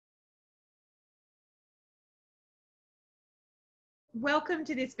Welcome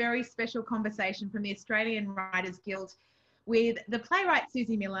to this very special conversation from the Australian Writers Guild with the playwright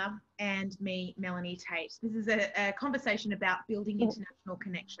Suzie Miller and me, Melanie Tait. This is a conversation about building international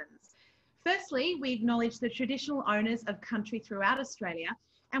connections. Firstly, we acknowledge the traditional owners of country throughout Australia,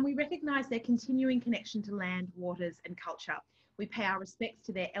 and we recognise their continuing connection to land, waters and culture. We pay our respects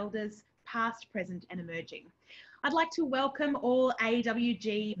to their elders, past, present and emerging. I'd like to welcome all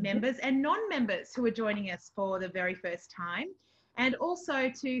AWG members and non-members who are joining us for the very first time, and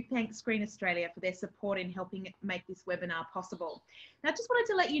also to thank Screen Australia for their support in helping make this webinar possible. Now, I just wanted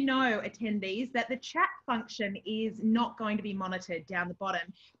to let you know, attendees, that the chat function is not going to be monitored down the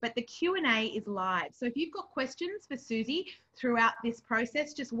bottom, but the Q&A is live. So if you've got questions for Suzie throughout this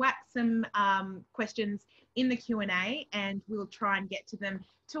process, just whack some questions in the Q&A and we'll try and get to them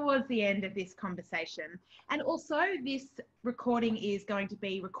towards the end of this conversation. And also, this recording is going to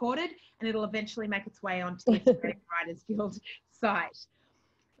be recorded and it'll eventually make its way onto the Australian Writers Guild site.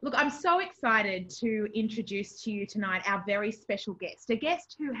 Look, I'm so excited to introduce to you tonight our very special guest, a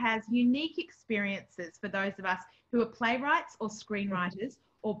guest who has unique experiences for those of us who are playwrights or screenwriters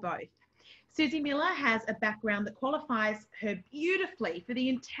or both. Suzie Miller has a background that qualifies her beautifully for the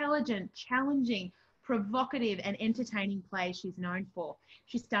intelligent, challenging, provocative and entertaining plays she's known for.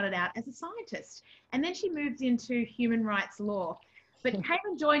 She started out as a scientist and then she moved into human rights law, but came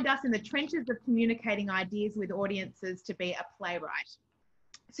and joined us in the trenches of communicating ideas with audiences to be a playwright.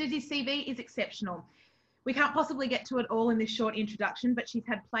 Suzie's CV is exceptional. We can't possibly get to it all in this short introduction, but she's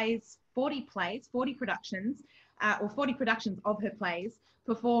had 40 productions, or 40 productions of her plays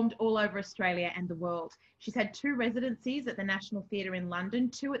performed all over Australia and the world. She's had 2 residencies at the National Theatre in London,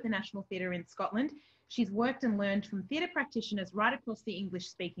 2 at the National Theatre in Scotland. She's worked and learned from theatre practitioners right across the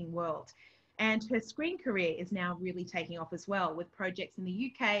English-speaking world. And her screen career is now really taking off as well, with projects in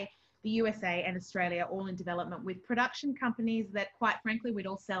the UK, the USA and Australia all in development with production companies that, quite frankly, we'd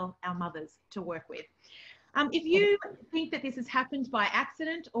all sell our mothers to work with. If you think that this has happened by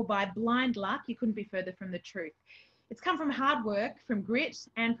accident or by blind luck, you couldn't be further from the truth. It's come from hard work, from grit,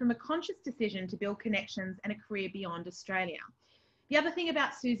 and from a conscious decision to build connections and a career beyond Australia. The other thing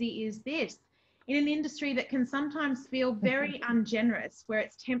about Suzie is this: in an industry that can sometimes feel very ungenerous, where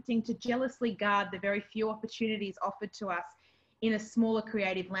it's tempting to jealously guard the very few opportunities offered to us in a smaller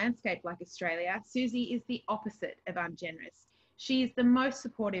creative landscape like Australia, Suzie is the opposite of ungenerous. She is the most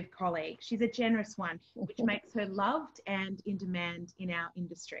supportive colleague. She's a generous one, which makes her loved and in demand in our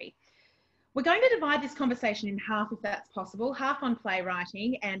industry. We're going to divide this conversation in half, if that's possible, half on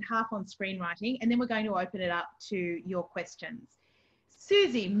playwriting and half on screenwriting, and then we're going to open it up to your questions.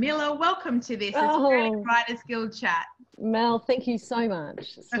 Suzie Miller, welcome to this Australian Writers Guild chat. Mel, thank you so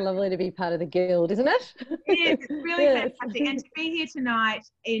much. It's lovely to be part of the guild, isn't it? It is. It's really fantastic. And to be here tonight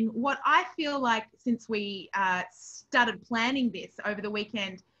in what I feel like, since we started planning this over the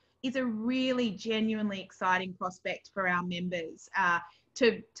weekend, is a really genuinely exciting prospect for our members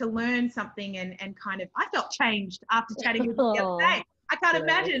to learn something and kind of, I felt changed after chatting with you the other day. I can't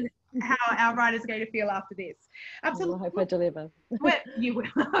imagine how our writers are going to feel after this. Absolutely. I hope I deliver. Well, you will.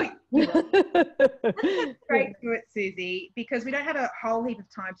 You will. Let's get straight to it, Suzie, because we don't have a whole heap of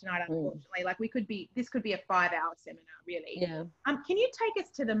time tonight, unfortunately. Like this could be a 5-hour seminar, really. Yeah. Can you take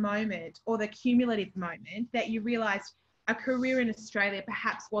us to the moment, or the cumulative moment, that you realised a career in Australia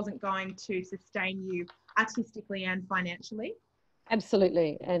perhaps wasn't going to sustain you artistically and financially?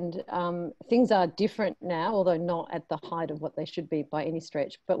 Absolutely. And things are different now, although not at the height of what they should be by any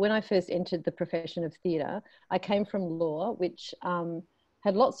stretch. But when I first entered the profession of theatre, I came from law, which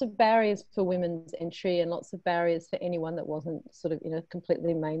had lots of barriers for women's entry and lots of barriers for anyone that wasn't sort of in a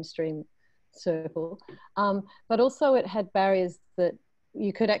completely mainstream circle. But also it had barriers that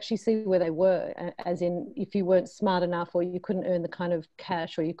you could actually see where they were, as in if you weren't smart enough or you couldn't earn the kind of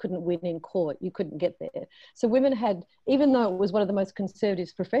cash or you couldn't win in court, you couldn't get there. So women had, even though it was one of the most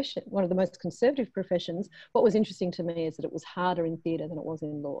conservative professions, what was interesting to me is that it was harder in theatre than it was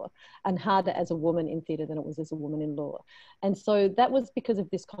in law, and harder as a woman in theatre than it was as a woman in law. And so that was because of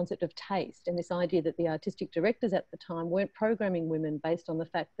this concept of taste and this idea that the artistic directors at the time weren't programming women based on the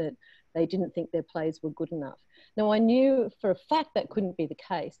fact that they didn't think their plays were good enough. Now, I knew for a fact that couldn't be the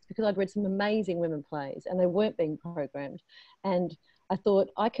case because I'd read some amazing women plays and they weren't being programmed. And I thought,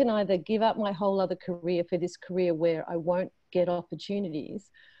 I can either give up my whole other career for this career where I won't get opportunities,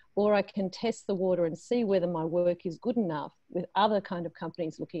 or I can test the water and see whether my work is good enough with other kind of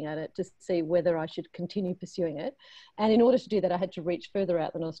companies looking at it to see whether I should continue pursuing it. And in order to do that, I had to reach further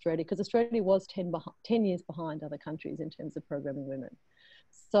out than Australia, because Australia was 10 years behind other countries in terms of programming women.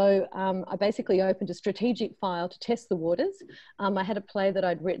 So I basically opened a strategic file to test the waters. I had a play that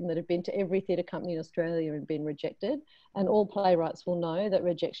I'd written that had been to every theatre company in Australia and been rejected. And all playwrights will know that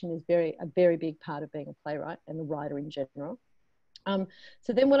rejection is a very big part of being a playwright and a writer in general.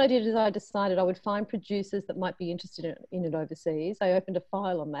 So then what I did is I decided I would find producers that might be interested in it overseas. I opened a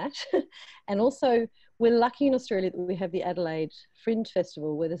file on that. And also, we're lucky in Australia that we have the Adelaide Fringe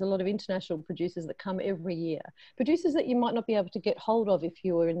Festival, where there's a lot of international producers that come every year. Producers that you might not be able to get hold of if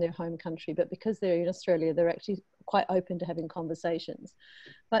you were in their home country, but because they're in Australia, they're actually quite open to having conversations.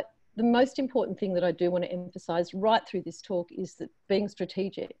 But the most important thing that I do want to emphasize right through this talk is that being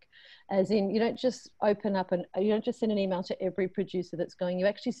strategic, as in you don't just open up and you don't just send an email to every producer that's going, you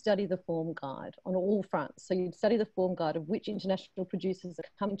actually study the form guide on all fronts. So you'd study the form guide of which international producers are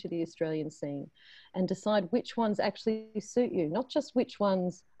coming to the Australian scene and decide which ones actually suit you, not just which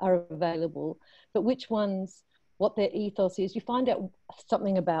ones are available, but which ones, what their ethos is. You find out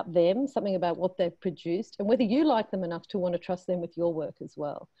something about them, something about what they've produced, and whether you like them enough to want to trust them with your work as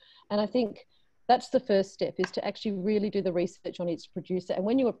well. And I think that's the first step, is to actually really do the research on each producer. And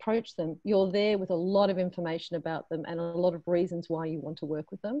when you approach them, you're there with a lot of information about them and a lot of reasons why you want to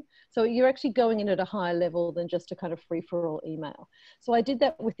work with them. So you're actually going in at a higher level than just a kind of free-for-all email. So I did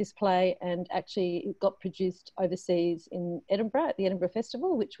that with this play, and actually it got produced overseas in Edinburgh at the Edinburgh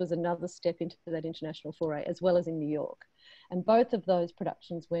Festival, which was another step into that international foray, as well as in New York. And both of those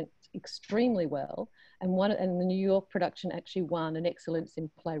productions went extremely well. And the New York production actually won an Excellence in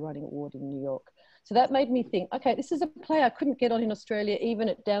Playwriting Award in New York. So that made me think, okay, this is a play I couldn't get on in Australia, even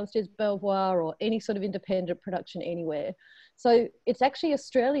at Downstairs Belvoir or any sort of independent production anywhere. So it's actually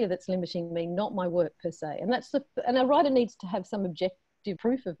Australia that's limiting me, not my work per se. And a writer needs to have some objective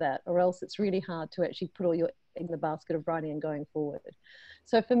proof of that, or else it's really hard to actually put all your eggs in the basket of writing and going forward.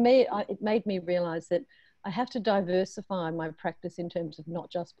 So for me, it made me realize that I have to diversify my practice in terms of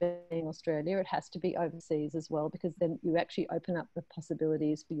not just being Australia, it has to be overseas as well, because then you actually open up the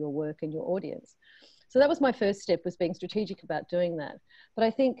possibilities for your work and your audience. So that was my first step, was being strategic about doing that. But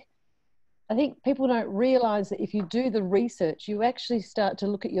I think people don't realize that if you do the research, you actually start to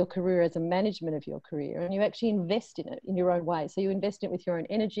look at your career as a management of your career, and you actually invest in it in your own way. So you invest in it with your own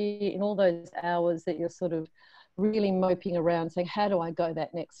energy, in all those hours that you're sort of really moping around saying, how do I go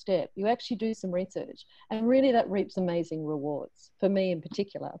that next step? You actually do some research, and really that reaps amazing rewards, for me in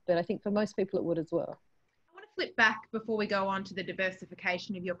particular, but I think for most people it would as well. I want to flip back before we go on to the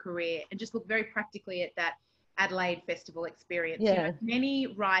diversification of your career and just look very practically at that Adelaide Festival experience. Yeah. You know, many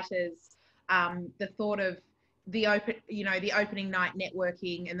writers, the thought of the opening night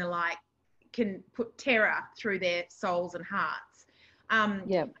networking and the like can put terror through their souls and hearts.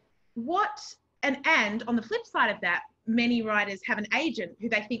 Yeah. And on the flip side of that, many writers have an agent who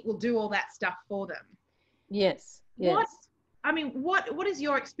they think will do all that stuff for them. Yes. What is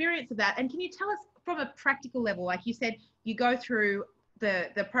your experience of that? And can you tell us from a practical level, like you said, you go through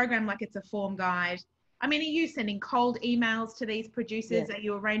the program like it's a form guide. I mean, are you sending cold emails to these producers? Yeah. Are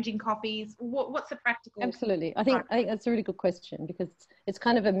you arranging coffees? What's the practical? Absolutely. I think that's a really good question, because it's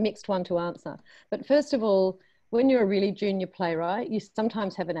kind of a mixed one to answer. But first of all, when you're a really junior playwright, you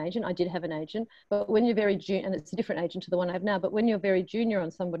sometimes have an agent. I did have an agent, but when you're very junior, and it's a different agent to the one I have now, but when you're very junior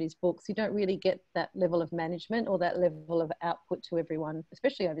on somebody's books, you don't really get that level of management or that level of output to everyone,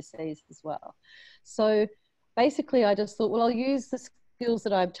 especially overseas as well. So basically I just thought, well, I'll use the skills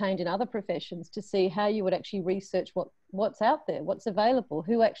that I obtained in other professions to see how you would actually research what's out there, what's available,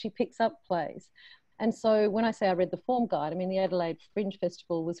 who actually picks up plays. And so when I say I read the form guide, I mean, the Adelaide Fringe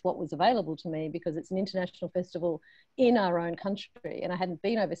Festival was what was available to me, because it's an international festival in our own country, and I hadn't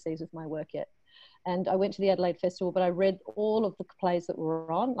been overseas with my work yet. And I went to the Adelaide Festival, but I read all of the plays that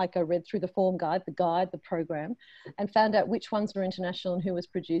were on. Like, I read through the form guide, the program, and found out which ones were international and who was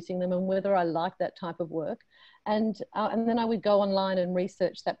producing them and whether I liked that type of work. And then I would go online and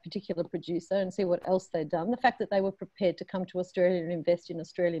research that particular producer and see what else they'd done. The fact that they were prepared to come to Australia and invest in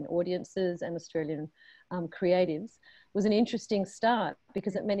Australian audiences and Australian creatives was an interesting start,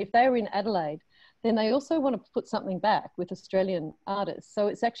 because it meant if they were in Adelaide, then they also want to put something back with Australian artists. So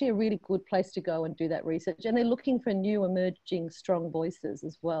it's actually a really good place to go and do that research. And they're looking for new emerging strong voices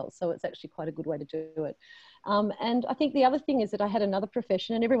as well. So it's actually quite a good way to do it. And I think the other thing is that I had another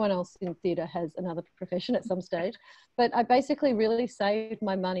profession, and everyone else in theatre has another profession at some stage, but I basically really saved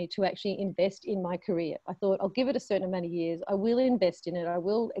my money to actually invest in my career. I thought, I'll give it a certain amount of years. I will invest in it. I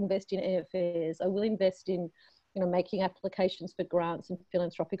will invest in airfares. I will invest in making applications for grants and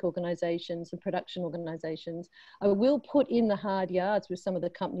philanthropic organisations and production organisations. I will put in the hard yards with some of the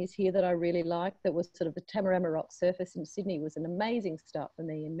companies here that I really like. That was sort of the Tamarama Rock Surface in Sydney was an amazing start for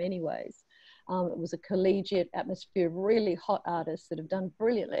me in many ways. It was a collegiate atmosphere of really hot artists that have done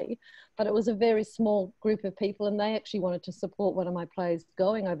brilliantly, but it was a very small group of people, and they actually wanted to support one of my plays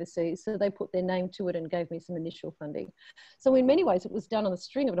going overseas, so they put their name to it and gave me some initial funding. So in many ways it was done on the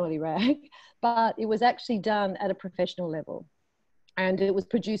string of an oily rag, but it was actually done at a professional level. And it was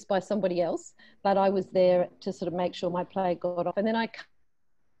produced by somebody else, but I was there to sort of make sure my play got off. And then I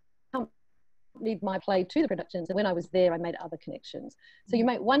accompanied my play to the productions, and when I was there I made other connections. So you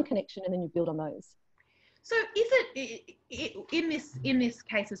make one connection and then you build on those. So is it in this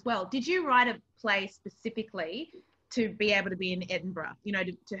case as well, did you write a play specifically to be able to be in Edinburgh, you know,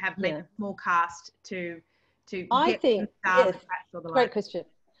 to have make a small cast to I get think, stars, yes, great question.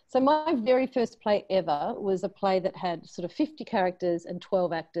 So my very first play ever was a play that had sort of 50 characters and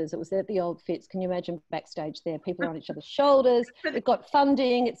 12 actors. It was at the Old Fitz. Can you imagine backstage there? People are on each other's shoulders. It got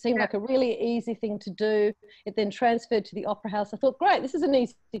funding. It seemed like a really easy thing to do. It then transferred to the Opera House. I thought, great, this is an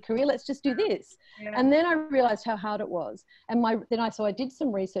easy career. Let's just do this. Yeah. And then I realized how hard it was. And so I did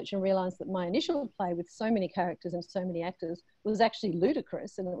some research and realized that my initial play with so many characters and so many actors was actually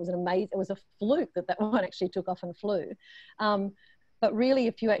ludicrous. And it was it was a fluke that one actually took off and flew. But really,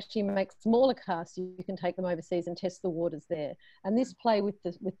 if you actually make smaller casts, you can take them overseas and test the waters there. And this play with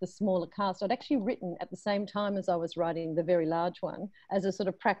the smaller cast, I'd actually written at the same time as I was writing the very large one as a sort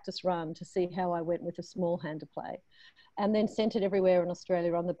of practice run to see how I went with a small-hander play. And then sent it everywhere in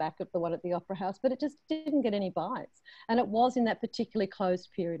Australia on the back of the one at the Opera House, but it just didn't get any bites. And it was in that particularly closed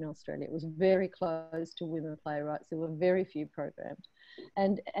period in Australia. It was very closed to women playwrights. There were very few programmed.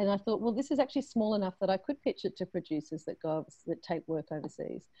 And I thought, well, this is actually small enough that I could pitch it to producers that take work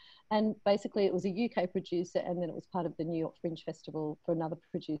overseas. And basically it was a UK producer, and then it was part of the New York Fringe Festival for another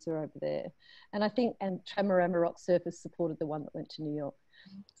producer over there. And I think, and Tramarama Rock Surface supported the one that went to New York.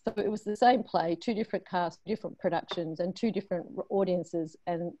 So it was the same play, two different casts, different productions, and two different audiences,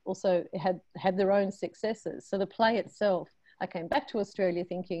 and also it had their own successes. So the play itself, I came back to Australia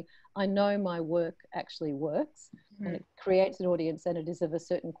thinking, I know my work actually works, and it creates an audience, and it is of a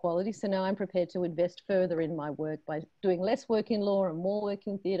certain quality. So now I'm prepared to invest further in my work by doing less work in law and more work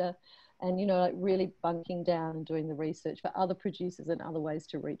in theatre, and, you know, like really bunking down and doing the research for other producers and other ways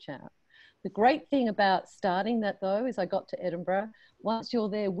to reach out. The great thing about starting that, though, is I got to Edinburgh. Once you're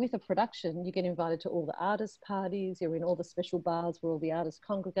there with a production, you get invited to all the artist parties. You're in all the special bars where all the artists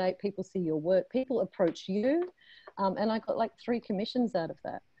congregate. People see your work. People approach you. And I got like 3 commissions out of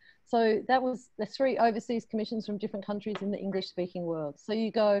that. So that was the 3 overseas commissions from different countries in the English-speaking world. So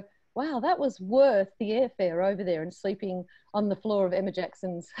you go, wow, that was worth the airfare over there and sleeping on the floor of Emma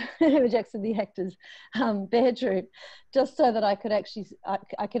Jackson, the actor's bedroom, just so that I could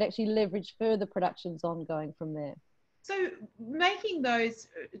actually leverage further productions ongoing from there. So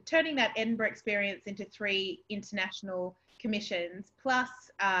turning that Edinburgh experience into 3 international commissions, plus,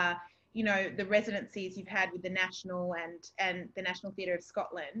 you know, the residencies you've had with the National and the National Theatre of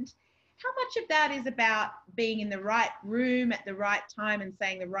Scotland, how much of that is about being in the right room at the right time and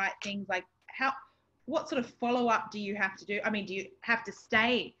saying the right things? Like, what sort of follow-up do you have to do? I mean, do you have to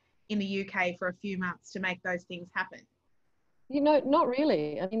stay in the UK for a few months to make those things happen? You know, not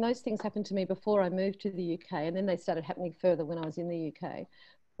really. I mean, those things happened to me before I moved to the UK, and then they started happening further when I was in the UK.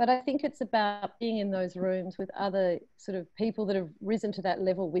 But I think it's about being in those rooms with other sort of people that have risen to that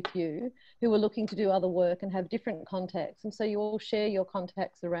level with you, who are looking to do other work and have different contacts. And so you all share your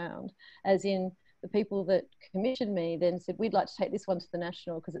contacts around, as in the people that commissioned me then said, we'd like to take this one to the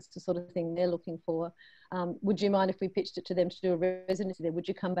National because it's the sort of thing they're looking for. Would you mind if we pitched it to them to do a residency there? Would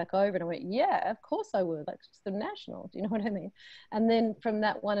you come back over? And I went, yeah, of course I would. Like, it's the National. Do you know what I mean? And then from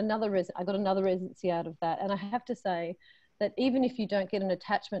that one, I got another residency out of that. And I have to say, that even if you don't get an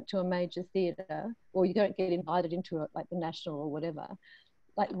attachment to a major theatre, or you don't get invited into like the National or whatever,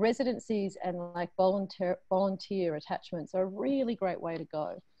 like residencies and like volunteer attachments are a really great way to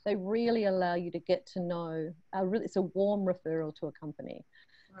go. They really allow you to get to know, it's a warm referral to a company.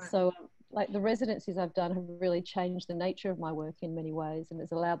 Right. So like the residencies I've done have really changed the nature of my work in many ways, and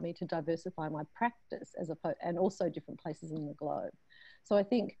it's allowed me to diversify my practice and also different places in the globe. So I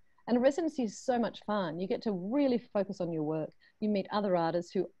think, and a residency is so much fun. You get to really focus on your work. You meet other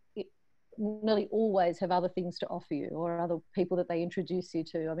artists who nearly always have other things to offer you, or other people that they introduce you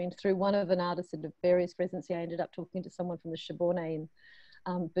to. I mean, through one of an artist in a various residency, I ended up talking to someone from the Chabornet in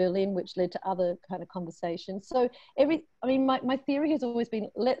Berlin, which led to other kind of conversations. So my theory has always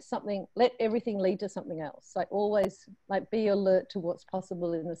been let everything lead to something else. Like always, like be alert to what's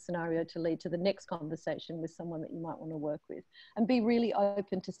possible in the scenario to lead to the next conversation with someone that you might want to work with, and be really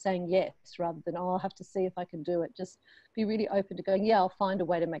open to saying yes rather than, oh, I'll have to see if I can do it. Just be really open to going, yeah, I'll find a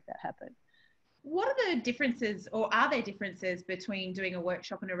way to make that happen. What are the differences, or are there differences between doing a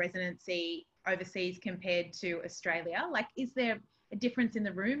workshop and a residency overseas compared to Australia? Like, is there a difference in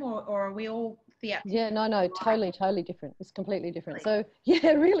the room, or are we all theatrical? Yeah, no, totally different. It's completely different. So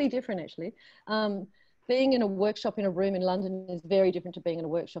yeah, really different actually. Being in a workshop in a room in London is very different to being in a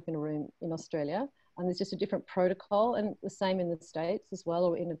workshop in a room in Australia. And there's just a different protocol, and the same in the States as well,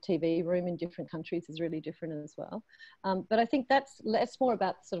 or in a TV room in different countries is really different as well. But I think that's more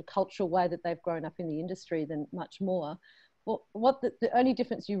about the sort of cultural way that they've grown up in the industry than much more. What the only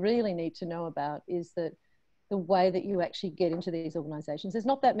difference you really need to know about is that the way that you actually get into these organisations. There's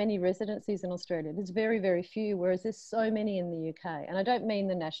not that many residencies in Australia. There's very, very few, whereas there's so many in the UK. And I don't mean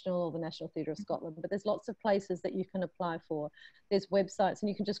the National or the National Theatre of Scotland, but there's lots of places that you can apply for. There's websites, and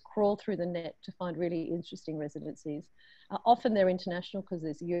you can just crawl through the net to find really interesting residencies. Often they're international because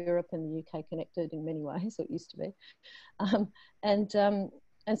there's Europe and the UK connected in many ways, or it used to be.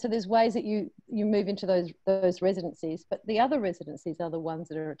 And so there's ways that you move into those residencies, but the other residencies are the ones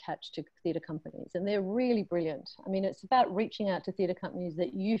that are attached to theatre companies, and they're really brilliant. I mean, it's about reaching out to theatre companies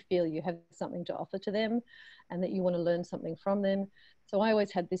that you feel you have something to offer to them and that you want to learn something from them. So I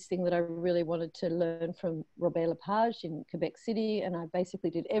always had this thing that I really wanted to learn from Robert Lepage in Quebec City, and I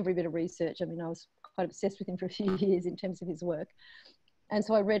basically did every bit of research. I mean, I was quite obsessed with him for a few years in terms of his work. And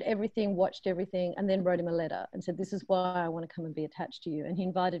so I read everything, watched everything, and then wrote him a letter and said, this is why I want to come and be attached to you. And he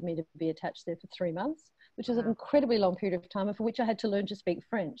invited me to be attached there for 3 months, which was an incredibly long period of time, and for which I had to learn to speak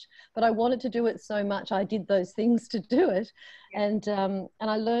French. But I wanted to do it so much, I did those things to do it. And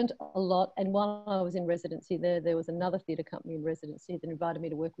I learned a lot. And while I was in residency there was another theatre company in residency that invited me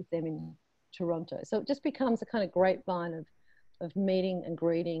to work with them in Toronto. So it just becomes a kind of grapevine of meeting and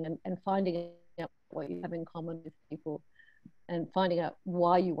greeting and finding out what you have in common with people, and finding out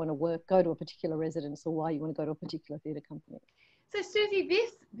why you want to go to a particular residence or why you want to go to a particular theatre company. So Suzie,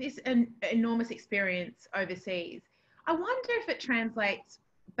 this enormous experience overseas, I wonder if it translates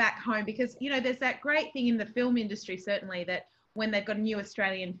back home, because, you know, there's that great thing in the film industry, certainly, that when they've got a new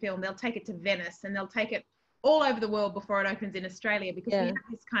Australian film, they'll take it to Venice and they'll take it all over the world before it opens in Australia, because we have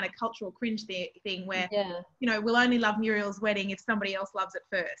this kind of cultural cringe thing where, you know, we'll only love Muriel's Wedding if somebody else loves it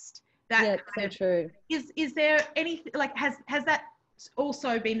first. That so true. Is there anything, like, has that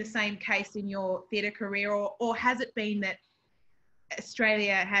also been the same case in your theatre career, or has it been that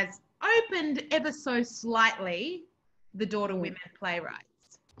Australia has opened ever so slightly the door to women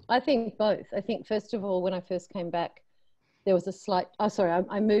playwrights? I think both. I think, first of all, when I first came back, there was a slight,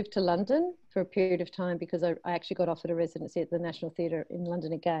 I moved to London for a period of time because I actually got offered a residency at the National Theatre in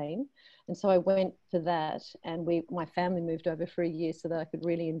London again. And so I went for that, and my family moved over for a year so that I could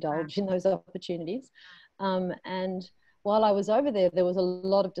really indulge in those opportunities. And while I was over there, there was a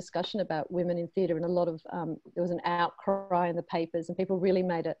lot of discussion about women in theatre, and a lot of, there was an outcry in the papers, and people really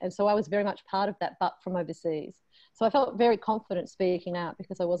made it. And so I was very much part of that, but from overseas. So I felt very confident speaking out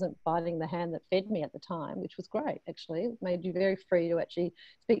because I wasn't biting the hand that fed me at the time, which was great, actually. It made you very free to actually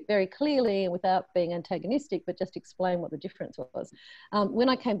speak very clearly and without being antagonistic, but just explain what the difference was. When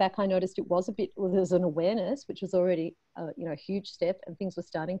I came back, I noticed there was an awareness, which was already a huge step, and things were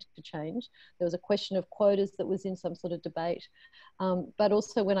starting to change. There was a question of quotas that was in some sort of debate. But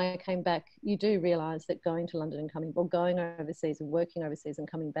also when I came back, you do realise that going to London and going overseas and working overseas and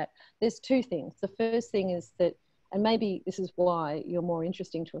coming back, there's two things. The first thing is that, and maybe this is why you're more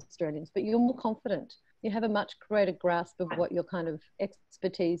interesting to Australians, but you're more confident. You have a much greater grasp of what your kind of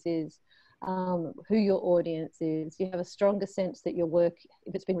expertise is, who your audience is. You have a stronger sense that your work,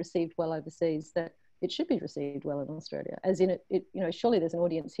 if it's been received well overseas, that it should be received well in Australia. As in, surely there's an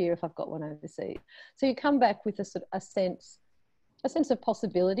audience here if I've got one overseas. So you come back with a sense of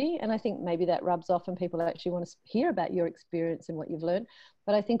possibility, and I think maybe that rubs off and people actually want to hear about your experience and what you've learned.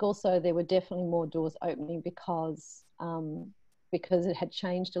 But I think also there were definitely more doors opening because it had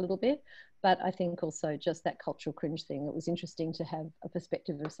changed a little bit. But I think also just that cultural cringe thing, it was interesting to have a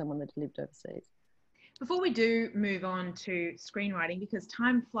perspective of someone that lived overseas. Before we do move on to screenwriting, because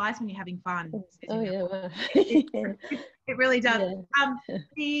time flies when you're having fun. Oh, yeah. Well. It really does. Yeah.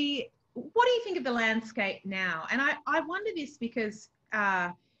 What do you think of the landscape now? And I wonder this because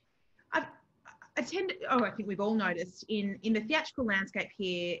I think we've all noticed in the theatrical landscape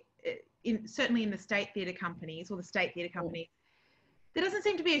here, certainly in the state theatre companies or the state theatre companies, there doesn't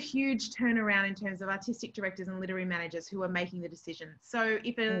seem to be a huge turnaround in terms of artistic directors and literary managers who are making the decisions. So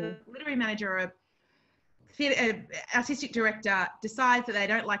if a literary manager or a artistic director decides that they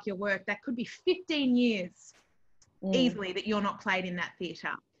don't like your work, that could be 15 years easily that you're not played in that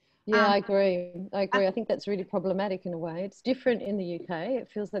theatre. Yeah, I agree. I think that's really problematic in a way. It's different in the UK. It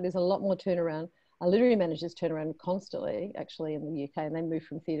feels like there's a lot more turnaround. Our literary managers turn around constantly, actually, in the UK, and they move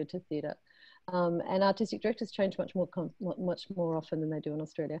from theatre to theatre. And artistic directors change much more often than they do in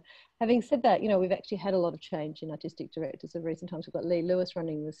Australia. Having said that, you know, we've actually had a lot of change in artistic directors of recent times. We've got Lee Lewis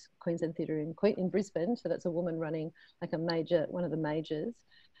running this Queensland Theatre in Brisbane, so that's a woman running like one of the majors.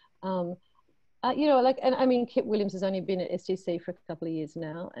 You know, like, and I mean, Kit Williams has only been at STC for a couple of years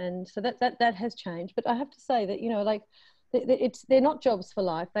now, and so that has changed. But I have to say that, you know, like, they're not jobs for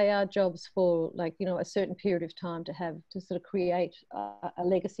life. They are jobs for, like, you know, a certain period of time to sort of create a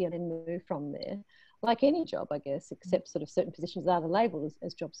legacy and then move from there. Like any job, I guess, except sort of certain positions are labelled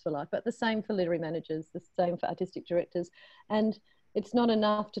as jobs for life. But the same for literary managers, the same for artistic directors. And it's not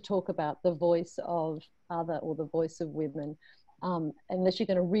enough to talk about the voice of other or the voice of women, unless you're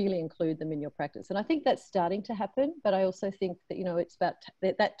going to really include them in your practice. And I think that's starting to happen, but I also think that, you know, it's about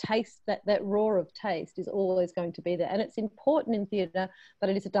that taste, that roar of taste is always going to be there. And it's important in theatre, but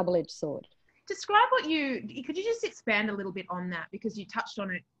it is a double-edged sword. Describe could you just expand a little bit on that? Because you touched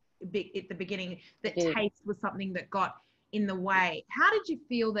on it a bit at the beginning, that taste was something that got in the way. How did you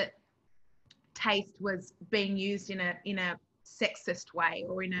feel that taste was being used in a sexist way,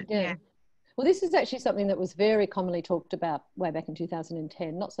 or in a Well, this is actually something that was very commonly talked about way back in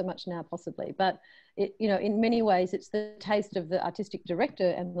 2010, not so much now possibly, but it, you know, in many ways it's the taste of the artistic director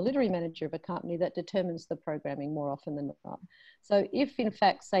and the literary manager of a company that determines the programming more often than not. So if in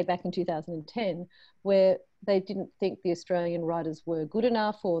fact, say back in 2010, where they didn't think the Australian writers were good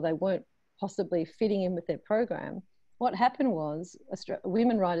enough or they weren't possibly fitting in with their program, what happened was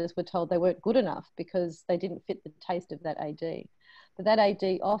women writers were told they weren't good enough because they didn't fit the taste of that AD. But that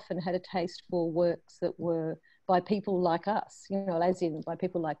AD often had a taste for works that were by people like us, you know, as in by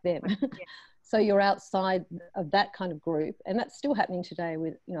people like them. Yeah. So you're outside of that kind of group, and that's still happening today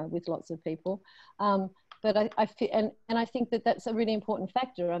with, you know, with lots of people. But I feel, and I think that that's a really important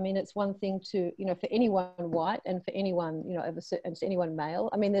factor. I mean, it's one thing to, you know, for anyone white and for anyone, you know, and for anyone male.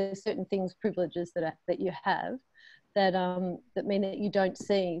 I mean, there's certain things, privileges that you have that that mean that you don't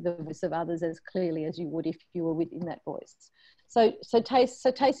see the voice of others as clearly as you would if you were within that voice. So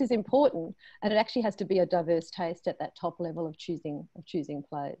taste is important, and it actually has to be a diverse taste at that top level of choosing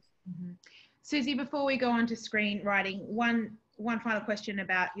plays. Mm-hmm. Suzie, before we go on to screenwriting, one final question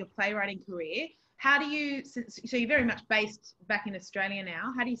about your playwriting career. How do you, so you're very much based back in Australia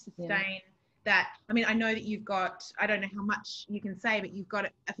now, how do you sustain that? I mean, I know that you've got, I don't know how much you can say, but you've got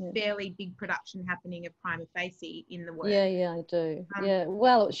a fairly big production happening of Prima Facie in the works. Yeah, I do.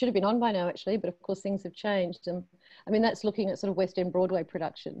 Well, it should have been on by now, actually, but of course things have changed. I mean, that's looking at sort of West End Broadway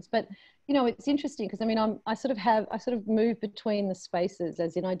productions. But, you know, it's interesting because, I mean, I sort of move between the spaces,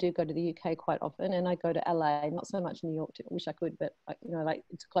 as in I do go to the UK quite often, and I go to LA, not so much New York. I wish I could, but, you know, like,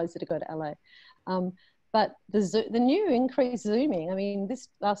 it's closer to go to LA. But the new increased Zooming, I mean, this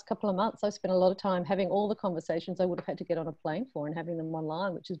last couple of months, I've spent a lot of time having all the conversations I would have had to get on a plane for and having them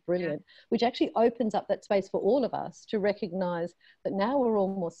online, which is brilliant, which actually opens up that space for all of us to recognise that now we're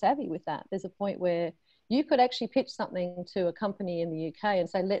all more savvy with that. There's a point where you could actually pitch something to a company in the UK and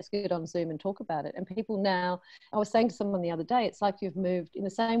say, let's get on Zoom and talk about it. And people now, I was saying to someone the other day, it's like you've moved in the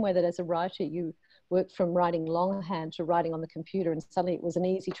same way that as a writer, you worked from writing longhand to writing on the computer, and suddenly it was an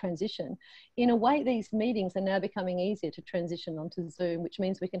easy transition. In a way, these meetings are now becoming easier to transition onto Zoom, which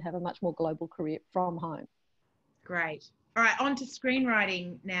means we can have a much more global career from home. Great. All right, on to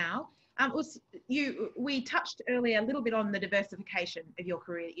screenwriting now. We touched earlier a little bit on the diversification of your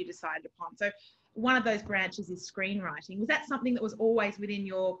career that you decided upon. So one of those branches is screenwriting. Was that something that was always within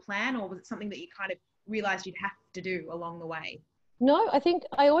your plan, or was it something that you kind of realised you'd have to do along the way? No, I think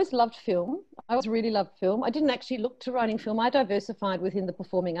I always loved film. I always really loved film. I didn't actually look to writing film. I diversified within the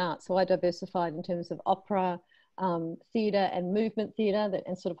performing arts. So I diversified in terms of opera, theatre and movement theatre,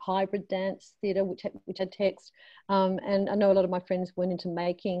 and sort of hybrid dance theatre, which had text. And I know a lot of my friends went into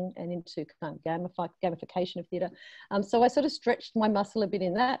making and into kind of gamification of theatre. So I sort of stretched my muscle a bit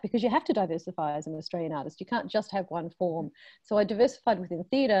in that, because you have to diversify as an Australian artist. You can't just have one form. So I diversified within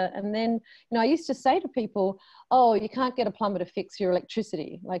theatre. And then, you know, I used to say to people, oh, you can't get a plumber to fix your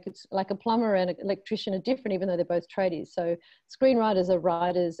electricity. Like, it's like a plumber and an electrician are different, even though they're both tradies. So screenwriters are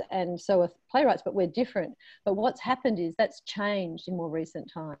writers and so are playwrights, but we're different. But what's happened is that's changed in more recent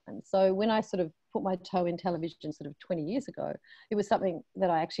times. So when I sort of put my toe in television sort of 20 years ago, it was something that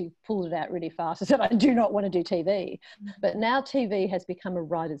I actually pulled it out really fast. I said, I do not want to do TV. But now TV has become a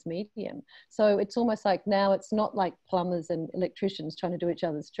writer's medium. So it's almost like now it's not like plumbers and electricians trying to do each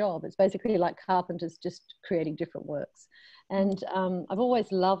other's job. It's basically like carpenters just creating different works. And I've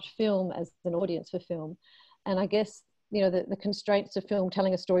always loved film as an audience for film. And I guess, you know, the constraints of film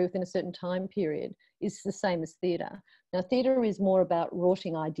telling a story within a certain time period is the same as theatre. Now, theatre is more about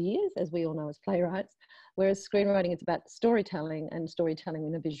wrouting ideas, as we all know as playwrights, whereas screenwriting is about storytelling and storytelling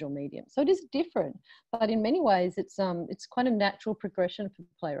in a visual medium. So it is different, but in many ways it's quite a natural progression for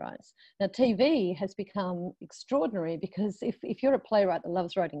playwrights. Now TV has become extraordinary because if you're a playwright that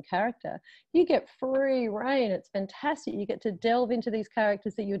loves writing character, you get free reign. It's fantastic. You get to delve into these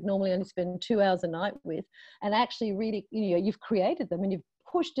characters that you would normally only spend 2 hours a night with, and actually really, you've created them and you've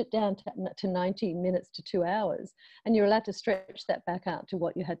pushed it down to 90 minutes to 2 hours, and you're allowed to stretch that back out to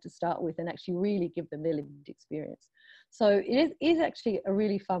what you had to start with and actually really give them their lived experience. So it is actually a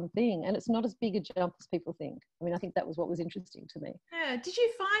really fun thing, and it's not as big a jump as people think. I mean, I think that was what was interesting to me. Yeah. Did you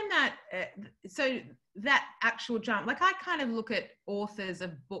find that, so that actual jump, like I kind of look at authors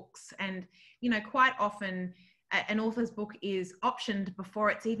of books and, quite often an author's book is optioned before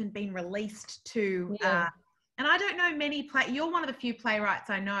it's even been released to, and I don't know many you're one of the few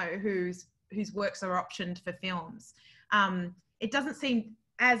playwrights I know whose works are optioned for films. It doesn't seem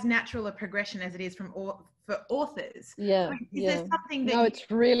as natural a progression as it is for authors. Yeah. Is there something that... No, it's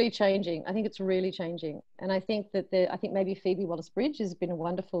really changing. I think it's really changing. And I think that I think maybe Phoebe Wallace-Bridge has been a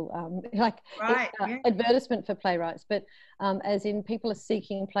wonderful advertisement for playwrights. But as in, people are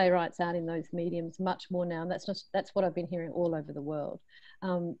seeking playwrights out in those mediums much more now. And that's what I've been hearing all over the world.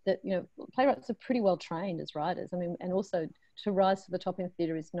 That playwrights are pretty well trained as writers. I mean, and also to rise to the top in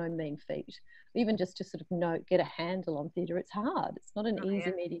theatre is no mean feat. Even just to sort of get a handle on theatre, it's hard. It's not an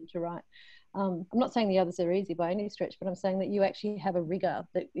easy medium to write. I'm not saying the others are easy by any stretch, but I'm saying that you actually have a rigor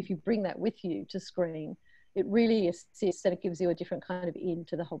that if you bring that with you to screen, it really assists and it gives you a different kind of in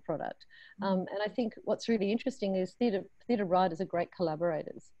to the whole product. And I think what's really interesting is theatre writers are great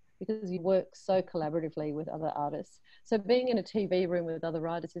collaborators because you work so collaboratively with other artists. So being in a TV room with other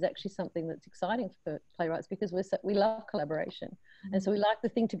writers is actually something that's exciting for playwrights because we love collaboration. And so we like the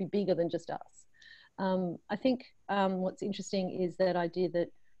thing to be bigger than just us. I think what's interesting is that idea that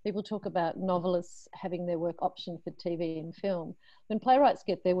people talk about novelists having their work optioned for TV and film. When playwrights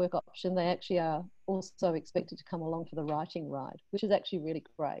get their work optioned, they actually are also expected to come along for the writing ride, which is actually really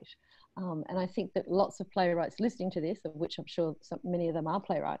great. And I think that lots of playwrights listening to this, of which I'm sure many of them are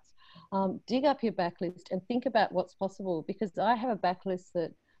playwrights, dig up your backlist and think about what's possible, because I have a backlist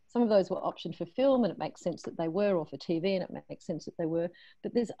that some of those were optioned for film and it makes sense that they were, or for TV and it makes sense that they were.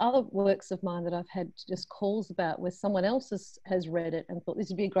 But there's other works of mine that I've had just calls about where someone else has read it and thought this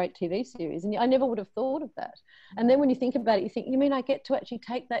would be a great TV series. And I never would have thought of that. And then when you think about it, you think, you mean I get to actually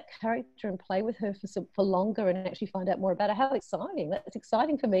take that character and play with her for longer and actually find out more about her? How exciting. That's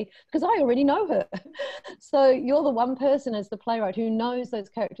exciting for me because I already know her. So you're the one person as the playwright who knows those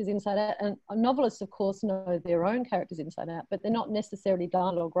characters inside out. And novelists, of course, know their own characters inside out, but they're not necessarily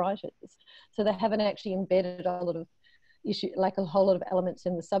dialogue writers, so they haven't actually embedded a lot of like a whole lot of elements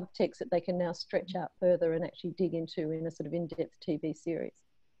in the subtext that they can now stretch out further and actually dig into in a sort of in-depth TV series.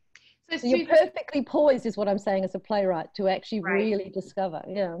 So you're perfectly poised, is what I'm saying, as a playwright to actually really discover.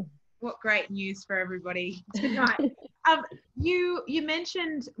 Yeah. What great news for everybody tonight. You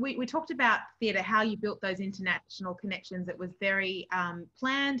mentioned, we talked about theatre, how you built those international connections. It was very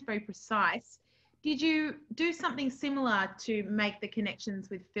planned, very precise. Did you do something similar to make the connections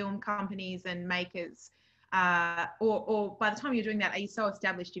with film companies and makers? Or by the time you're doing that, are you so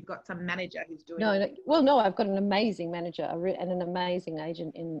established you've got some manager who's doing it? Well, no, I've got an amazing manager and an amazing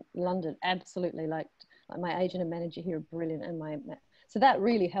agent in London. Absolutely. Like my agent and manager here are brilliant. So that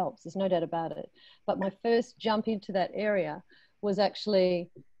really helps. There's no doubt about it. But my first jump into that area was actually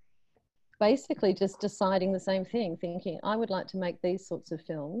basically just deciding the same thing, thinking I would like to make these sorts of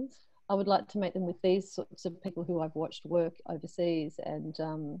films. I would like to make them with these sorts of people who I've watched work overseas and,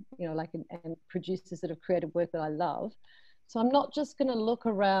 and producers that have created work that I love. So I'm not just going to look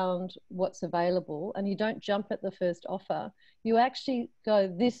around what's available, and you don't jump at the first offer. You actually go,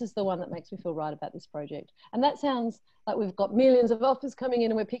 this is the one that makes me feel right about this project. And that sounds like we've got millions of offers coming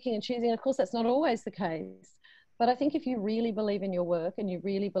in and we're picking and choosing. And of course, that's not always the case. But I think if you really believe in your work and you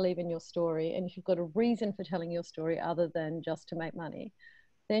really believe in your story, and if you've got a reason for telling your story other than just to make money,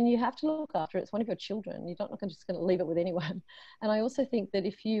 then you have to look after it. It's one of your children. You're not just going to leave it with anyone. And I also think that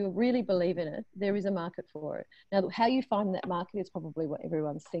if you really believe in it, there is a market for it. Now, how you find that market is probably what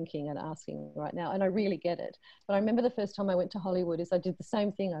everyone's thinking and asking right now. And I really get it. But I remember the first time I went to Hollywood is I did the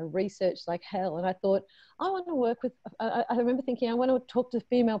same thing. I researched like hell. And I thought, I want to work with, I remember thinking, I want to talk to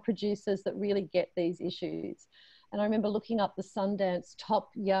female producers that really get these issues. And I remember looking up the Sundance top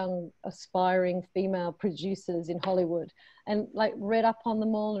young aspiring female producers in Hollywood and like read up on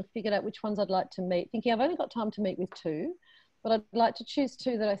them all and figured out which ones I'd like to meet, thinking I've only got time to meet with 2, but I'd like to choose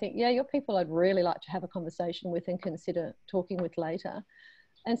 2 that I think, yeah, you're people I'd really like to have a conversation with and consider talking with later.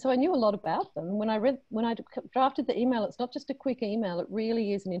 And so I knew a lot about them. When I drafted the email, it's not just a quick email. It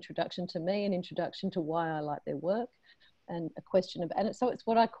really is an introduction to me, an introduction to why I like their work, and a question of, so it's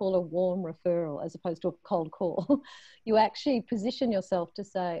what I call a warm referral as opposed to a cold call. You actually position yourself to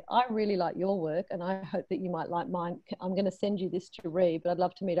say, I really like your work and I hope that you might like mine. I'm going to send you this to read, but I'd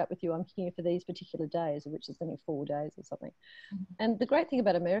love to meet up with you. I'm here for these particular days, which is only 4 days or something. Mm-hmm. And the great thing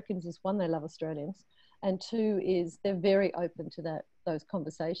about Americans is, one, they love Australians, and two is they're very open to those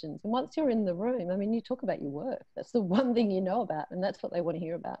conversations. And once you're in the room, I mean, you talk about your work. That's the one thing you know about, and that's what they want to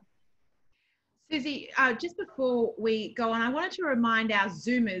hear about. Suzie, just before we go on, I wanted to remind our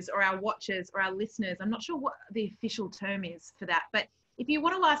Zoomers or our watchers or our listeners, I'm not sure what the official term is for that, but if you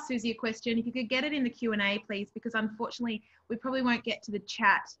want to ask Suzie a question, if you could get it in the Q&A, please, because unfortunately we probably won't get to the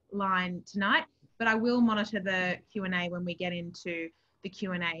chat line tonight, but I will monitor the Q&A when we get into the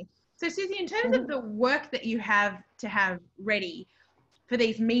Q&A. So Suzie, in terms of the work that you have to have ready for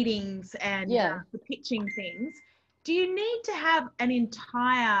these meetings and the pitching things, do you need to have an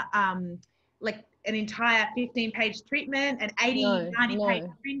entire 15-page treatment, an 90-page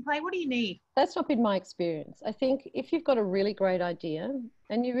screenplay? What do you need? That's not been my experience. I think if you've got a really great idea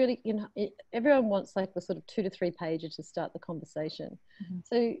and you really, everyone wants like the sort of 2 to 3 pages to start the conversation. Mm-hmm.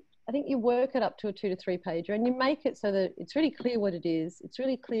 So I think you work it up to a 2 to 3 pager and you make it so that it's really clear what it is. It's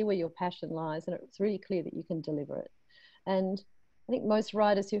really clear where your passion lies, and it's really clear that you can deliver it. And I think most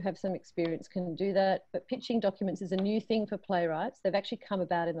writers who have some experience can do that, but pitching documents is a new thing for playwrights. They've actually come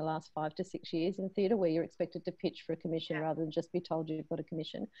about in the last 5 to 6 years in theatre, where you're expected to pitch for a commission rather than just be told you've got a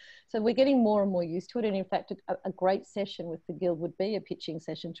commission. So we're getting more and more used to it. And in fact, a great session with the Guild would be a pitching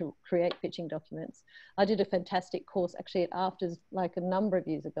session to create pitching documents. I did a fantastic course actually at AFTRS like a number of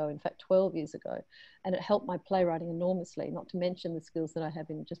years ago, in fact 12 years ago, and it helped my playwriting enormously, not to mention the skills that I have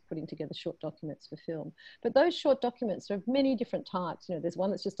in just putting together short documents for film. But those short documents are of many different types. There's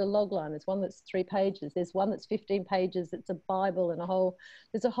one that's just a log line, there's one that's 3 pages, there's one that's 15 pages, it's a Bible, and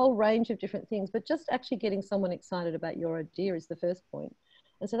there's a whole range of different things. But just actually getting someone excited about your idea is the first point.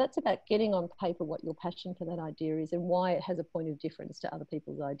 And so that's about getting on paper what your passion for that idea is and why it has a point of difference to other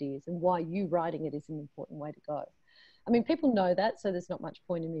people's ideas and why you writing it is an important way to go. I mean, people know that, so there's not much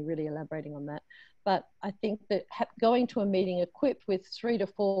point in me really elaborating on that. But I think that going to a meeting equipped with 3 to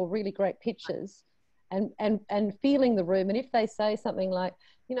 4 really great pitches and feeling the room, and if they say something like,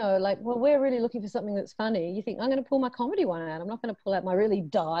 well, we're really looking for something that's funny, you think, I'm going to pull my comedy one out. I'm not going to pull out my really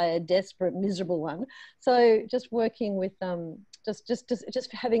dire, desperate, miserable one. So just working with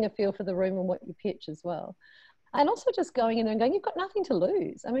just having a feel for the room and what you pitch as well. And also just going in there and going, you've got nothing to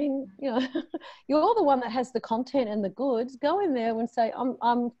lose. I mean, you're the one that has the content and the goods. Go in there and say,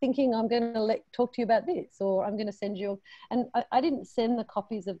 I'm thinking I'm going to talk to you about this, or I'm going to send you. And I didn't send the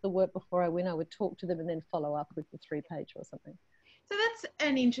copies of the work before I went. I would talk to them and then follow up with the 3-page or something. So that's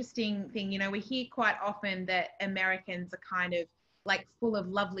an interesting thing. We hear quite often that Americans are kind of like full of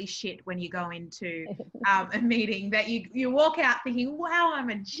lovely shit when you go into a meeting, that you walk out thinking, wow, I'm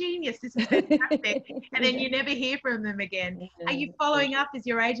a genius, this is fantastic, and then you never hear from them again. Are you following up? Is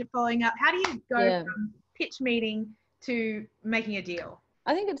your agent following up? How do you go from pitch meeting to making a deal?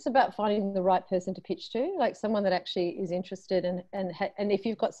 I think it's about finding the right person to pitch to, like someone that actually is interested, and if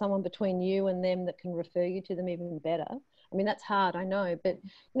you've got someone between you and them that can refer you to them, even better. I mean, that's hard, I know, but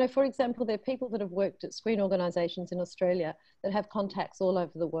for example, there are people that have worked at screen organisations in Australia that have contacts all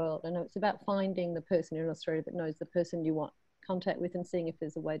over the world, and it's about finding the person in Australia that knows the person you want contact with and seeing if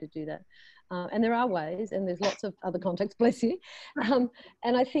there's a way to do that. And there are ways, and there's lots of other contacts, bless you. And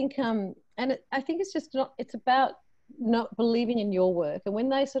I think, I think it's just not, it's about not believing in your work. And when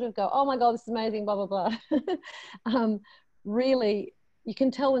they sort of go, oh my God, this is amazing, blah, blah, blah, really, you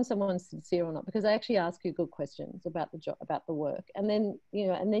can tell when someone's sincere or not, because they actually ask you good questions about the job, about the work. And then,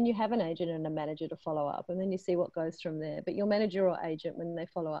 and then you have an agent and a manager to follow up, and then you see what goes from there. But your manager or agent, when they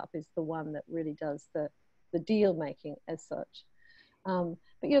follow up, is the one that really does the deal making as such.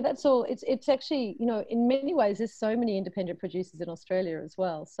 But that's all. It's actually, in many ways, there's so many independent producers in Australia as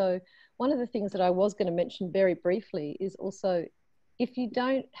well. So one of the things that I was going to mention very briefly is also, if you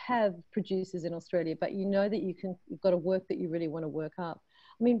don't have producers in Australia, but that you've got a work that you really want to work up.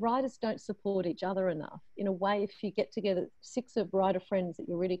 I mean, writers don't support each other enough. In a way, if you get together 6 of writer friends that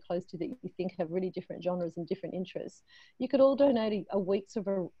you're really close to, that you think have really different genres and different interests, you could all donate a week of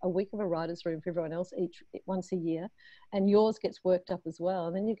a writer's room for everyone else once a year, and yours gets worked up as well.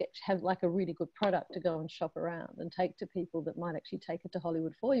 And then you get to have like a really good product to go and shop around and take to people that might actually take it to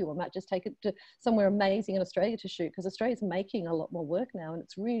Hollywood for you, or might just take it to somewhere amazing in Australia to shoot, because Australia's making a lot more work now, and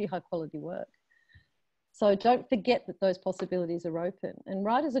it's really high quality work. So don't forget that those possibilities are open, and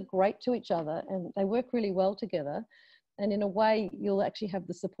writers are great to each other and they work really well together. And in a way, you'll actually have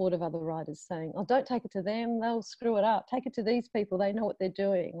the support of other writers saying, oh, don't take it to them, they'll screw it up. Take it to these people, they know what they're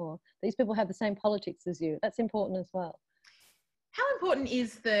doing, or these people have the same politics as you. That's important as well. How important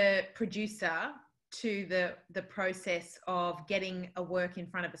is the producer to the process of getting a work in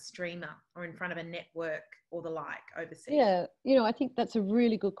front of a streamer or in front of a network or the like overseas? Yeah, you know, I think that's a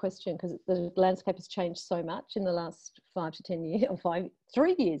really good question, because the landscape has changed so much in the last 5 to 10 years, or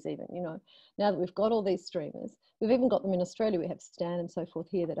 3 years even, you know, now that we've got all these streamers. We've even got them in Australia. We have Stan and so forth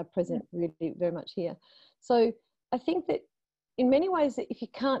here that are present really very much here. So I think that in many ways, if you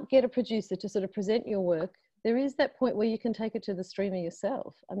can't get a producer to sort of present your work, there is that point where you can take it to the streamer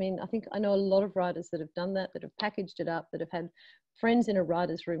yourself. I mean, I know a lot of writers that have done that have packaged it up, that have had friends in a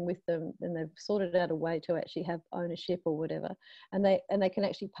writer's room with them, and they've sorted out a way to actually have ownership or whatever. And they can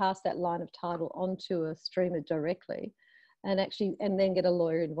actually pass that line of title onto a streamer directly, and then get a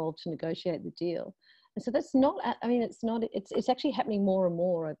lawyer involved to negotiate the deal. And so that's not, I mean, it's actually happening more and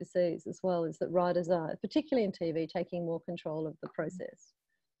more overseas as well, is that writers are, particularly in TV, taking more control of the process.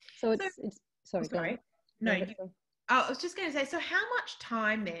 So sorry. No, I was just going to say, so how much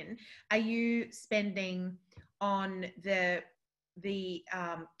time then are you spending on the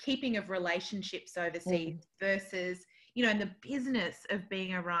keeping of relationships overseas versus, you know, in the business of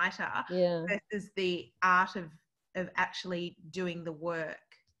being a writer versus the art of actually doing the work?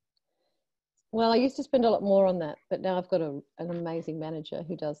 Well, I used to spend a lot more on that, but now I've got an amazing manager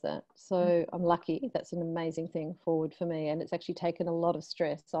who does that. So I'm lucky. That's an amazing thing forward for me. And it's actually taken a lot of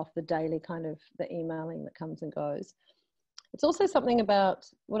stress off the daily kind of the emailing that comes and goes. It's also something about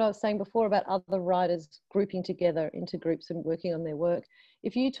what I was saying before about other writers grouping together into groups and working on their work.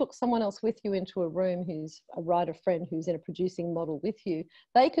 If you took someone else with you into a room who's a writer friend who's in a producing model with you,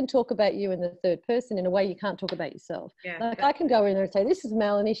 they can talk about you in the third person in a way you can't talk about yourself. Yeah, like I can go in there and say, this is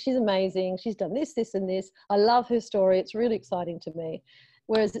Melanie, she's amazing, she's done this, this and this. I love her story, it's really exciting to me.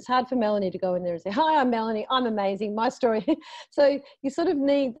 Whereas it's hard for Melanie to go in there and say, hi, I'm Melanie, I'm amazing, my story. So you sort of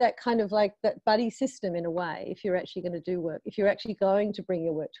need that kind of like that buddy system in a way, if you're actually going to do work, if you're actually going to bring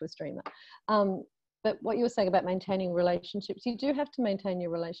your work to a streamer. But what you were saying about maintaining relationships, you do have to maintain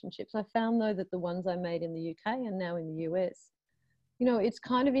your relationships. I found though that the ones I made in the UK and now in the US, you know, it's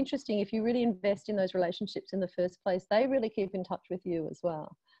kind of interesting. If you really invest in those relationships in the first place, they really keep in touch with you as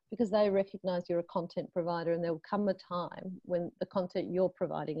well, because they recognize you're a content provider, and there will come a time when the content you're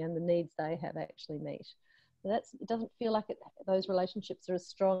providing and the needs they have actually meet. It doesn't feel like those relationships are as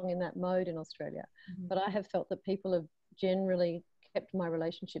strong in that mode in Australia. But I have felt that people have generally kept my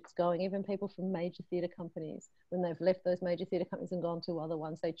relationships going, even people from major theatre companies. When they've left those major theatre companies and gone to other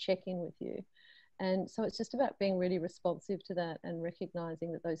ones, they check in with you. And so it's just about being really responsive to that and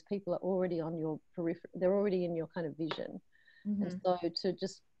recognizing that those people are already on your periphery, they're already in your kind of vision. And so to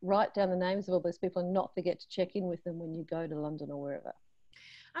just write down the names of all those people and not forget to check in with them when you go to London or wherever.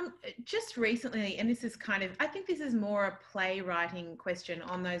 Just recently, and this is kind of, I think this is more a playwriting question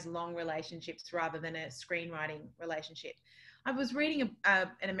on those long relationships rather than a screenwriting relationship. I was reading an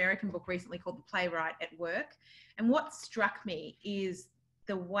American book recently called The Playwright at Work. And what struck me is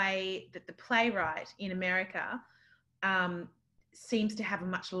the way that the playwright in America seems to have a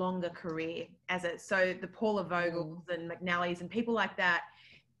much longer career so the Paula Vogels and McNallys and people like that,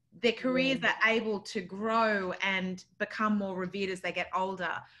 their careers are able to grow and become more revered as they get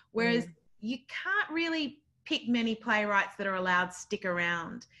older. Whereas you can't really pick many playwrights that are allowed to stick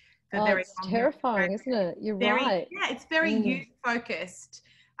around for very it's long. terrifying, isn't it? You're right. Yeah, it's very youth focused.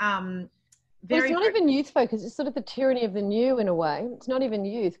 But it's not even youth focused. It's sort of the tyranny of the new in a way. It's not even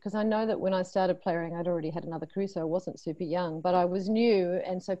youth, because I know that when I started playwriting, I'd already had another career, so I wasn't super young, but I was new.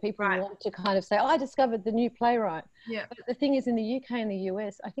 And so people want to kind of say, oh, I discovered the new playwright. Yeah. But the thing is, in the UK and the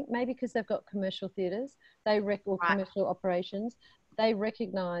US, I think maybe because they've got commercial theatres, or commercial operations, they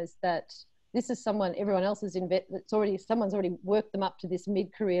recognise that this is someone everyone else has someone's already worked them up to this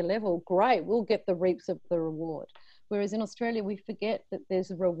mid-career level. Great, we'll get the reaps of the reward. Whereas in Australia, we forget that there's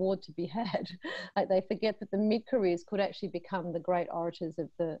a reward to be had. Like they forget that the mid-careers could actually become the great orators of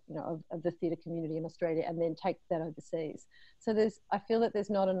the, you know, of the theatre community in Australia, and then take that overseas. So I feel that there's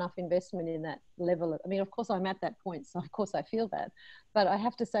not enough investment in that level. I mean, of course, I'm at that point, so of course I feel that. But I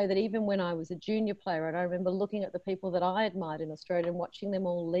have to say that even when I was a junior playwright, I remember looking at the people that I admired in Australia and watching them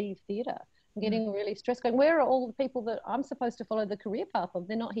all leave theatre and getting really stressed, going, where are all the people that I'm supposed to follow the career path of?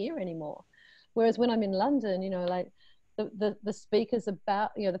 They're not here anymore. Whereas when I'm in London, you know, like the speakers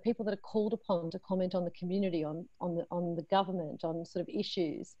about, you know, the people that are called upon to comment on the community, on the government, on sort of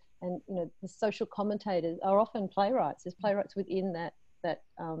issues, and, you know, the social commentators are often playwrights. There's playwrights within that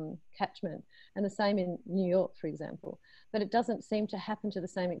catchment, and the same in New York, for example. But it doesn't seem to happen to the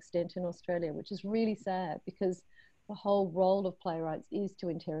same extent in Australia, which is really sad, because the whole role of playwrights is to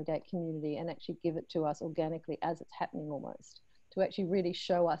interrogate community and actually give it to us organically as it's happening, almost, to actually really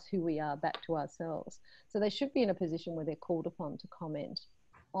show us who we are back to ourselves. So they should be in a position where they're called upon to comment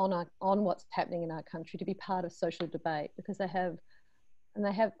on what's happening in our country, to be part of social debate, because they have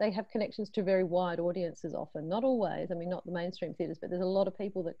connections to very wide audiences often, not always, I mean, not the mainstream theatres, but there's a lot of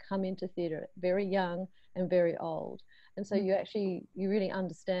people that come into theatre very young and very old. And so you really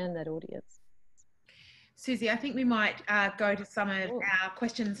understand that audience. Suzie, I think we might go to some of our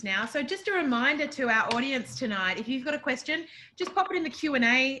questions now. So just a reminder to our audience tonight, if you've got a question, just pop it in the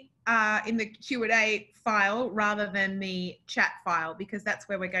Q&A file rather than the chat file, because that's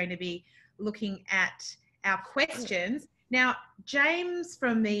where we're going to be looking at our questions. Now, James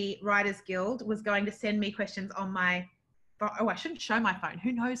from the Writers Guild was going to send me questions on my, oh, I shouldn't show my phone.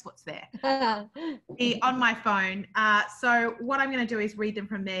 Who knows what's there? On my phone. So what I'm going to do is read them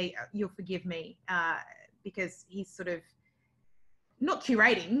from there. You'll forgive me because he's sort of not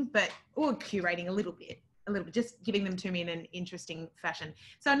curating, or curating a little bit, just giving them to me in an interesting fashion.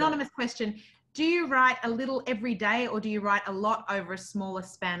 So anonymous question, do you write a little every day or do you write a lot over a smaller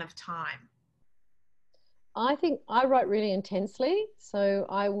span of time? I think I write really intensely, so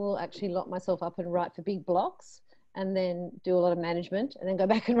I will actually lock myself up and write for big blocks and then do a lot of management and then go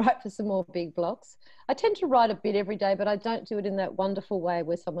back and write for some more big blocks. I tend to write a bit every day, but I don't do it in that wonderful way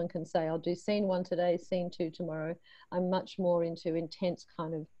where someone can say, I'll do scene 1 today, scene 2 tomorrow. I'm much more into intense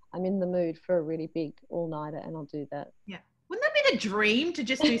kind of, I'm in the mood for a really big all-nighter and I'll do that. Yeah. Wouldn't that be the dream, to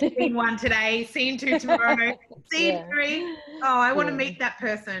just do scene 1 today, scene 2 tomorrow, scene 3? Oh, I want to meet that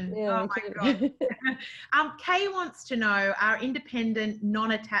person. Oh my God. Kay wants to know, are independent,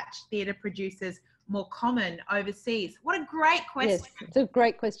 non-attached theatre producers more common overseas? What a great question. Yes, it's a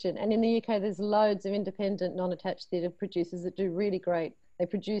great question. And in the UK, there's loads of independent, non-attached theatre producers that do really great. They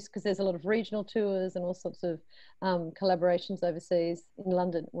produce, because there's a lot of regional tours and all sorts of collaborations overseas, in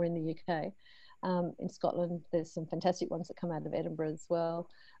London or in the UK. In Scotland, there's some fantastic ones that come out of Edinburgh as well.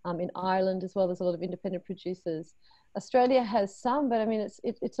 In Ireland as well, there's a lot of independent producers. Australia has some, but I mean,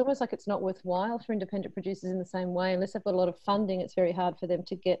 it's almost like it's not worthwhile for independent producers in the same way. Unless they've got a lot of funding, it's very hard for them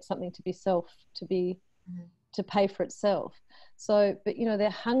to get something to pay for itself. So, but you know, they're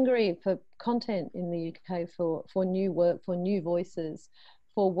hungry for content in the UK, for new work, for new voices,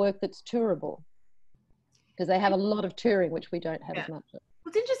 for work that's tourable, because they have a lot of touring, which we don't have as much of.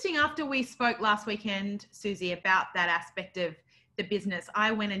 It's interesting, after we spoke last weekend, Suzie, about that aspect of the business,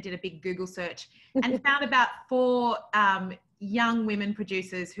 I went and did a big Google search and found about 4 young women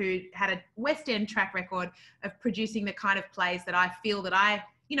producers who had a West End track record of producing the kind of plays that I feel that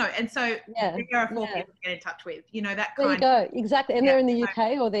and so there are 4 people to get in touch with, that kind. There you go, exactly. And they're in the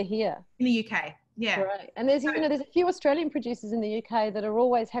UK or they're here? In the UK. Yeah. Right. And there's a few Australian producers in the UK that are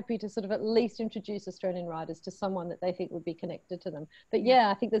always happy to sort of at least introduce Australian writers to someone that they think would be connected to them. But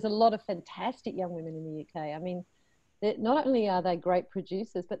I think there's a lot of fantastic young women in the UK. I mean, not only are they great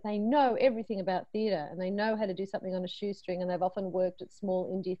producers, but they know everything about theatre and they know how to do something on a shoestring, and they've often worked at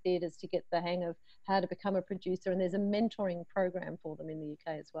small indie theatres to get the hang of how to become a producer. And there's a mentoring program for them in the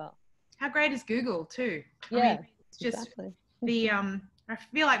UK as well. How great is Google too? I mean, it's just exactly. I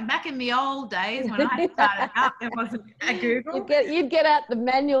feel like back in the old days when I started out, there wasn't a Google. You'd get out the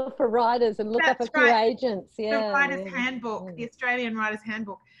manual for writers and look up a few agents. The Writer's Handbook, the Australian Writer's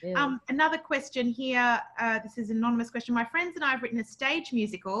Handbook. Another question here. This is an anonymous question. My friends and I have written a stage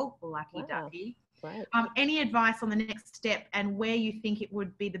musical, Lucky Ducky. Right. Any advice on the next step and where you think it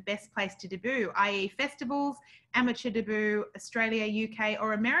would be the best place to debut, i.e. festivals, amateur debut, Australia, UK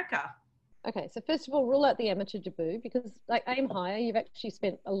or America? Okay, so first of all, rule out the amateur debut, because like aim higher. You've actually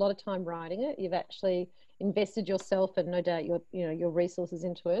spent a lot of time writing it. You've actually invested yourself and no doubt your resources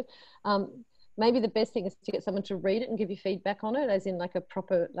into it. Maybe the best thing is to get someone to read it and give you feedback on it, as in like a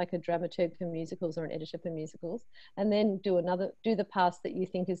dramaturg for musicals or an editor for musicals, and then do the pass that you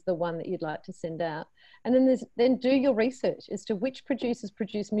think is the one that you'd like to send out. And then do your research as to which producers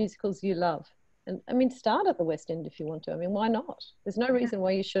produce musicals you love. And I mean, start at the West End if you want to. I mean, why not? There's no reason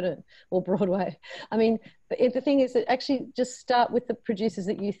why you shouldn't, or Broadway. I mean, the thing is that actually just start with the producers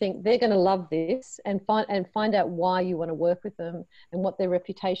that you think they're going to love this, and find out why you want to work with them and what their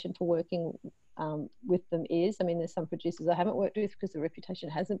reputation for working with them is. I mean, there's some producers I haven't worked with because the reputation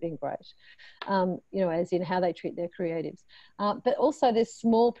hasn't been great, as in how they treat their creatives. But also there's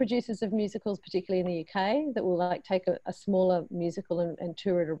small producers of musicals, particularly in the UK, that will like take a smaller musical and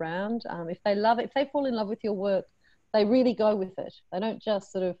tour it around. If they love it, if they fall in love with your work, they really go with it. They don't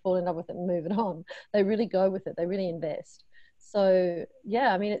just sort of fall in love with it and move it on. They really go with it. They really invest. So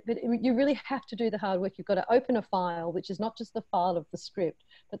yeah, I mean, you really have to do the hard work. You've got to open a file, which is not just the file of the script,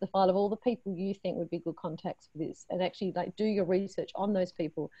 but the file of all the people you think would be good contacts for this, and actually like do your research on those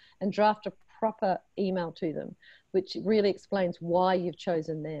people and draft a proper email to them, which really explains why you've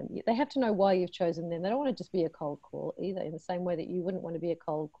chosen them. They have to know why you've chosen them. They don't want to just be a cold call either, in the same way that you wouldn't want to be a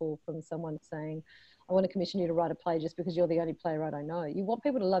cold call from someone saying, I want to commission you to write a play just because you're the only playwright I know. You want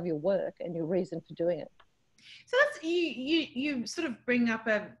people to love your work and your reason for doing it. So that's you sort of bring up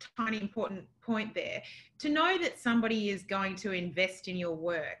a tiny important point there. To know that somebody is going to invest in your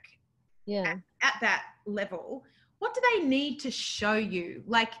work at that level, what do they need to show you?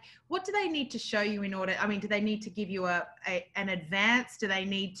 Like, what do they need to show you in order? I mean, do they need to give you an advance? Do they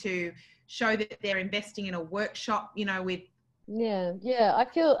need to show that they're investing in a workshop, you know, with... Yeah.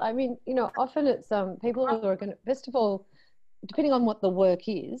 I mean, you know, often it's people who are going to, first of all, depending on what the work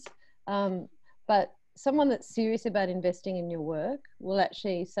is, but someone that's serious about investing in your work will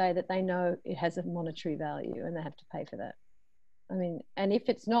actually say that they know it has a monetary value and they have to pay for that. I mean, and if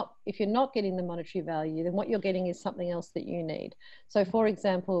you're not getting the monetary value, then what you're getting is something else that you need. So for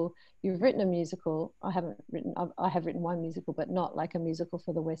example, you've written a musical. I have written one musical, but not like a musical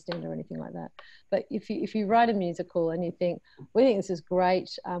for the West End or anything like that. But if you write a musical and you think, we think this is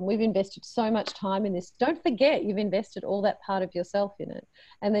great, we've invested so much time in this, don't forget you've invested all that part of yourself in it.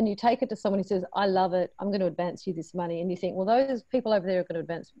 And then you take it to someone who says, I love it, I'm going to advance you this money. And you think, well, those people over there are going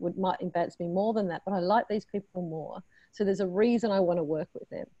to might advance me more than that, but I like these people more. So there's a reason I want to work with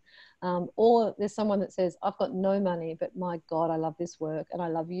them. Or there's someone that says, I've got no money, but my God, I love this work and I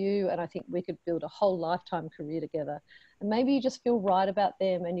love you. And I think we could build a whole lifetime career together. And maybe you just feel right about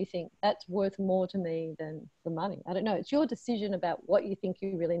them and you think that's worth more to me than the money. I don't know. It's your decision about what you think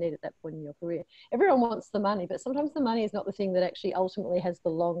you really need at that point in your career. Everyone wants the money, but sometimes the money is not the thing that actually ultimately has the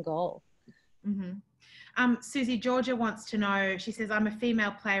long goal. Mm-hmm. Suzie, Georgia wants to know, she says, I'm a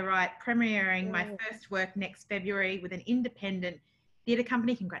female playwright premiering my first work next February with an independent theatre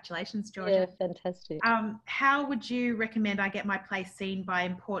company. Congratulations, Georgia. Yeah, fantastic. How would you recommend I get my play seen by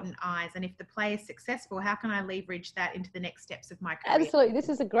important eyes? And if the play is successful, how can I leverage that into the next steps of my career? Absolutely. This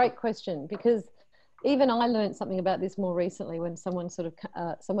is a great question, because even I learned something about this more recently when someone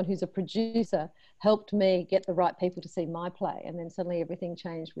who's a producer helped me get the right people to see my play, and then suddenly everything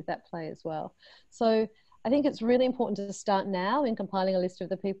changed with that play as well. So I think it's really important to start now in compiling a list of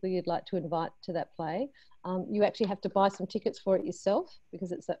the people you'd like to invite to that play. You actually have to buy some tickets for it yourself,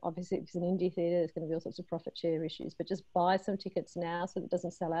 because it's obviously, if it's an indie theatre, there's going to be all sorts of profit share issues, but just buy some tickets now so that it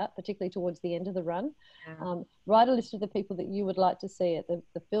doesn't sell out, particularly towards the end of the run. Write a list of the people that you would like to see it,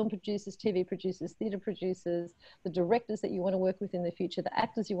 the film producers, TV producers, theatre producers, the directors that you want to work with in the future, the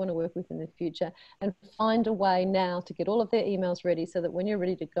actors you want to work with in the future, and find a way now to get all of their emails ready so that when you're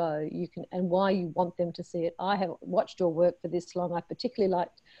ready to go, you can, and why you want them to see it. I have watched your work for this long. I particularly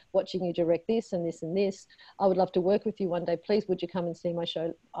liked watching you direct this and this and this. I would love to work with you one day. Please, would you come and see my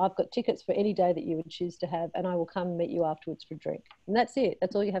show? I've got tickets for any day that you would choose to have, and I will come and meet you afterwards for a drink. And that's it.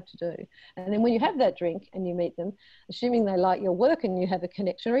 That's all you have to do. And then when you have that drink and you meet them, assuming they like your work and you have a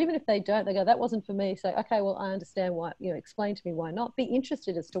connection, or even if they don't, they go, that wasn't for me. Say, okay, well, I understand why, you know, explain to me why not. Be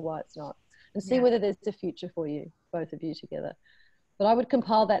interested as to why it's not, and see whether there's a future for you, both of you together. But I would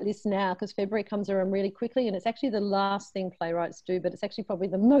compile that list now, because February comes around really quickly, and it's actually the last thing playwrights do, but it's actually probably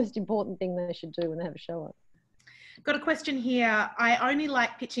the most important thing they should do when they have a show on. Got a question here. I only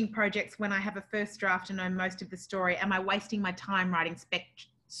like pitching projects when I have a first draft and know most of the story. Am I wasting my time writing spec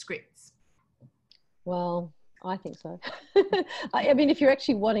scripts? Well, I think so. I mean, if you're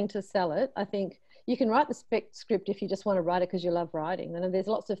actually wanting to sell it, I think you can write the spec script if you just want to write it because you love writing. And there's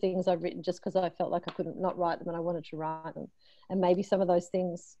lots of things I've written just because I felt like I couldn't not write them and I wanted to write them. And maybe some of those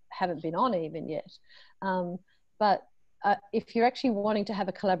things haven't been on even yet. But if you're actually wanting to have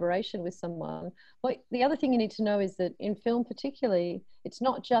a collaboration with someone, the other thing you need to know is that in film particularly, it's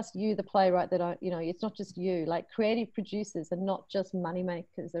not just you, the playwright, it's not just you. Like, creative producers are not just money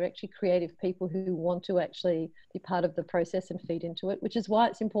makers. They're actually creative people who want to actually be part of the process and feed into it, which is why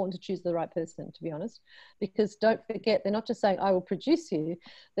it's important to choose the right person, to be honest. Because don't forget, they're not just saying, I will produce you.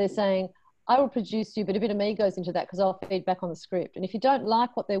 They're saying, I will produce you, but a bit of me goes into that because I'll feed back on the script. And if you don't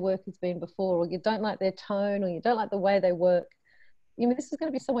like what their work has been before, or you don't like their tone, or you don't like the way they work, this is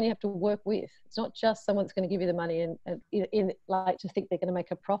going to be someone you have to work with. It's not just someone that's going to give you the money and like to think they're going to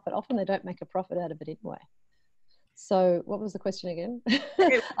make a profit. Often they don't make a profit out of it anyway. So what was the question again?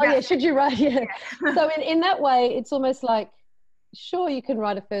 Oh yeah, should you write? Yeah. So in that way, it's almost like sure, you can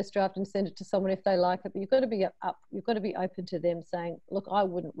write a first draft and send it to someone if they like it, but you've got to be you've got to be open to them saying, look, I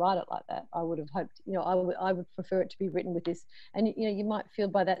wouldn't write it like that. I would have hoped, I would prefer it to be written with this. And, you might feel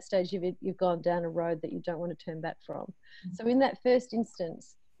by that stage you've gone down a road that you don't want to turn back from. Mm-hmm. So in that first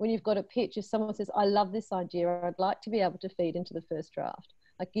instance, when you've got a pitch, if someone says, I love this idea, I'd like to be able to feed into the first draft.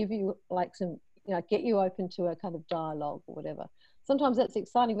 I give you like some, get you open to a kind of dialogue or whatever. Sometimes that's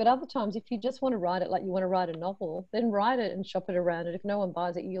exciting, but other times, if you just want to write it like you want to write a novel, then write it and shop it around it. If no one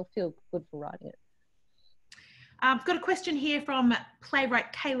buys it, you'll feel good for writing it. I've got a question here from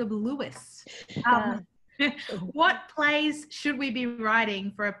playwright Caleb Lewis. What plays should we be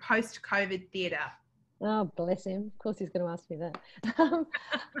writing for a post-COVID theatre? Oh, bless him. Of course he's going to ask me that.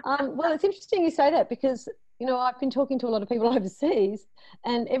 Well, it's interesting you say that because, I've been talking to a lot of people overseas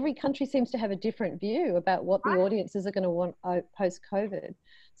and every country seems to have a different view about what the audiences are going to want post-COVID.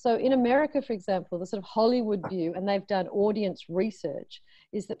 So in America, for example, the sort of Hollywood view, and they've done audience research,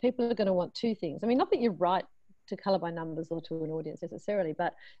 is that people are going to want two things. I mean, not that you write to colour by numbers or to an audience necessarily,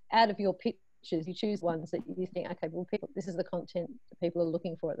 but out of your pictures, you choose ones that you think, okay, well, this is the content that people are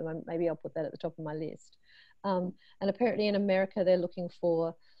looking for at the moment. Maybe I'll put that at the top of my list. And apparently in America, they're looking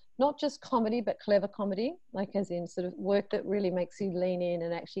for not just comedy, but clever comedy, like as in sort of work that really makes you lean in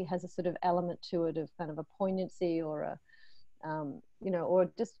and actually has a sort of element to it of kind of a poignancy or a,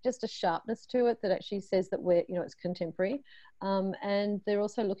 or just a sharpness to it that actually says that it's contemporary. And they're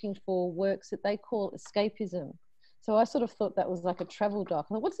also looking for works that they call escapism. So I sort of thought that was like a travel doc.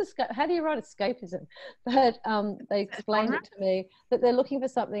 How do you write escapism? But they explained it to me that they're looking for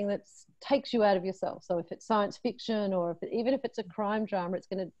something that takes you out of yourself. So if it's science fiction or even if it's a crime drama, it's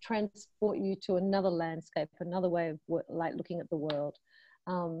going to transport you to another landscape, another way of looking at the world.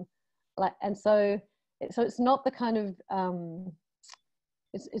 So it's not the kind of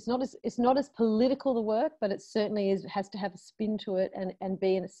it's not as political, the work, but it certainly has to have a spin to it and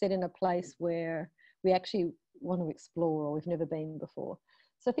be set in a place where we actually want to explore or we've never been before.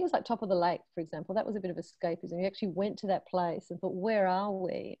 So things like Top of the Lake, for example, that was a bit of escapism. You actually went to that place and thought, where are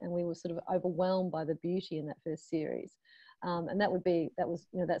we? And we were sort of overwhelmed by the beauty in that first series. And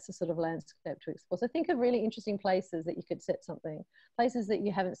that's the sort of landscape to explore. So think of really interesting places that you could set something, places that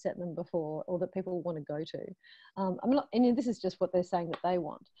you haven't set them before or that people want to go to. And this is just what they're saying that they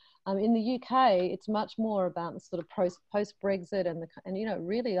want. In the UK, it's much more about the sort of post-Brexit and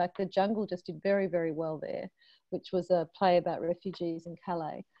really like The Jungle just did very, very well there, which was a play about refugees in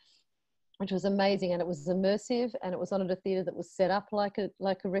Calais, which was amazing, and it was immersive, and it was on at a theatre that was set up like a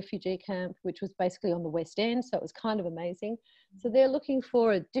refugee camp, which was basically on the West End, so it was kind of amazing. So they're looking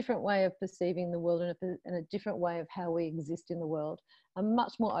for a different way of perceiving the world and a different way of how we exist in the world. I'm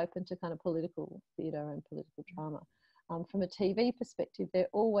much more open to kind of political theatre and political drama. From a TV perspective, they're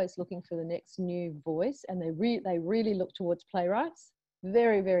always looking for the next new voice, and they really look towards playwrights.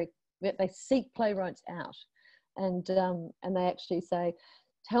 Very, very, they seek playwrights out, and they actually say,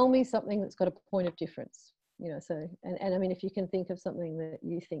 tell me something that's got a point of difference, so, and I mean, if you can think of something that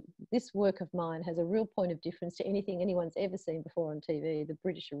you think, this work of mine has a real point of difference to anything anyone's ever seen before on TV, the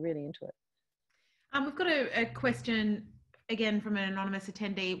British are really into it. We've got a question again from an anonymous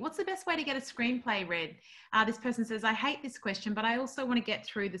attendee. What's the best way to get a screenplay read? This person says, I hate this question, but I also want to get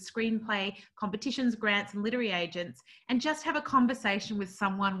through the screenplay competitions, grants and literary agents and just have a conversation with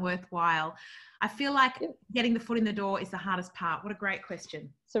someone worthwhile. I feel like getting the foot in the door is the hardest part. What a great question.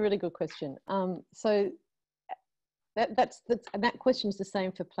 It's a really good question. So that question is the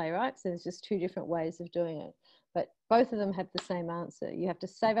same for playwrights. There's just two different ways of doing it, but both of them have the same answer. You have to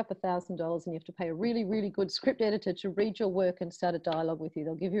save up $1,000 and you have to pay a really, really good script editor to read your work and start a dialogue with you.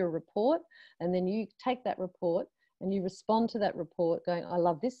 They'll give you a report, and then you take that report and you respond to that report going, I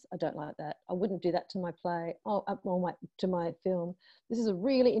love this, I don't like that, I wouldn't do that to my play, to my film. This is a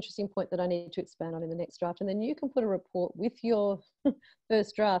really interesting point that I need to expand on in the next draft. And then you can put a report with your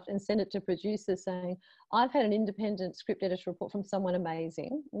first draft and send it to producers saying, I've had an independent script editor report from someone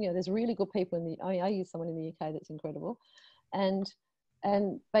amazing. There's really good people I use someone in the UK that's incredible. And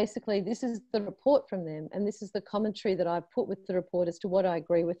basically this is the report from them, and this is the commentary that I've put with the report as to what I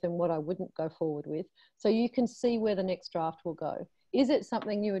agree with and what I wouldn't go forward with. So you can see where the next draft will go. Is it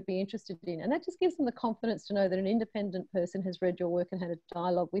something you would be interested in? And that just gives them the confidence to know that an independent person has read your work and had a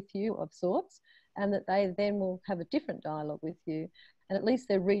dialogue with you of sorts, and that they then will have a different dialogue with you. And at least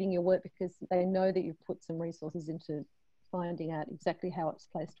they're reading your work because they know that you've put some resources into finding out exactly how it's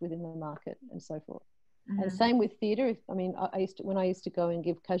placed within the market and so forth. Mm-hmm. And same with theatre. When I used to go and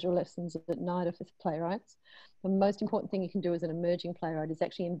give casual lessons at night for playwrights, the most important thing you can do as an emerging playwright is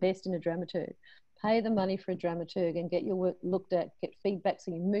actually invest in a dramaturg. Pay the money for a dramaturg and get your work looked at, get feedback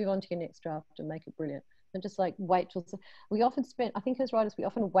so you move on to your next draft and make it brilliant. and just like wait till we often spend, I think as writers, we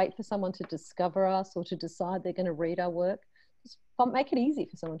often wait for someone to discover us or to decide they're going to read our work. Just make it easy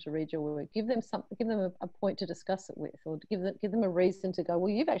for someone to read your work. Give them something, give them a point to discuss it with, or to give them a reason to go, well,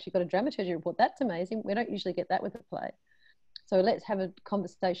 you've actually got a dramaturgy report. That's amazing. We don't usually get that with a play. So let's have a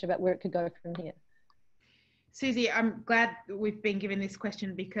conversation about where it could go from here. Suzie, I'm glad we've been given this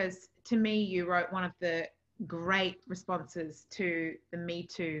question, because to me, you wrote one of the great responses to the Me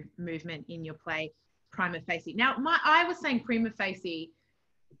Too movement in your play, Prima Facie. Now, I was saying prima facie.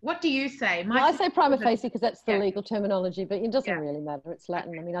 What do you say? Well, I say prima facie because that's the yeah. legal terminology, but it doesn't really matter. It's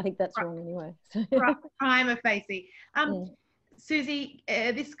Latin. I mean, I think that's wrong anyway. Prima facie. Suzie,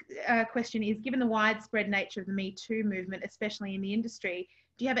 this question is, given the widespread nature of the Me Too movement, especially in the industry,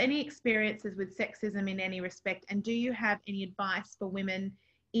 do you have any experiences with sexism in any respect? And do you have any advice for women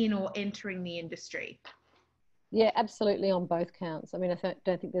in or entering the industry? Yeah, absolutely, on both counts. I mean, I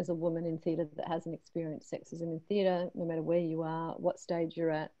don't think there's a woman in theatre that hasn't experienced sexism in theatre, no matter where you are, what stage you're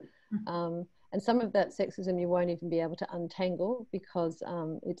at. And some of that sexism you won't even be able to untangle, because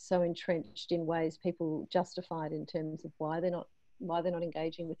it's so entrenched in ways people justify it in terms of why they're not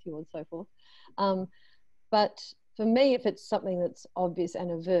engaging with you and so forth. But for me, if it's something that's obvious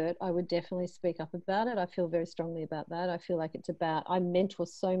and overt, I would definitely speak up about it. I feel very strongly about that. I feel like I mentor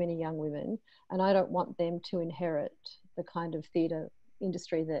so many young women, and I don't want them to inherit the kind of theatre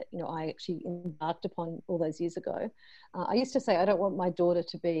industry that, you know, I actually embarked upon all those years ago. I used to say I don't want my daughter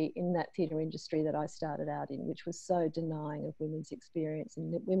to be in that theatre industry that I started out in, which was so denying of women's experience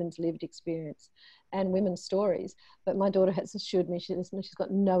and women's lived experience and women's stories. But my daughter has assured me she's got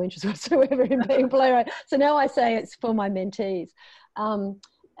no interest whatsoever in being a playwright. So now I say it's for my mentees.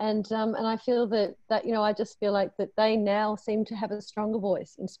 And I feel that, you know, I just feel like that they now seem to have a stronger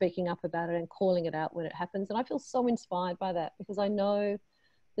voice in speaking up about it and calling it out when it happens. And I feel so inspired by that, because I know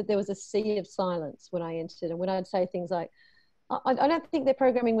that there was a sea of silence when I entered. And when I'd say things like, I don't think they're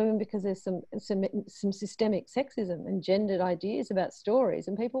programming women because there's some systemic sexism and gendered ideas about stories,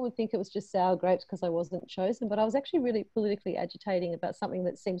 and people would think it was just sour grapes because I wasn't chosen. But I was actually really politically agitating about something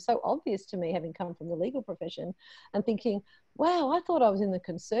that seemed so obvious to me, having come from the legal profession, and thinking, wow, I thought I was in the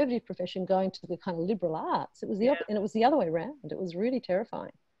conservative profession going to the kind of liberal arts. It was and it was the other way around. It was really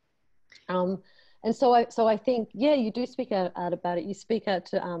terrifying. And so I think, yeah, you do speak out about it. You speak out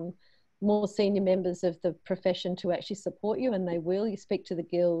to more senior members of the profession to actually support you, and they will. You speak to the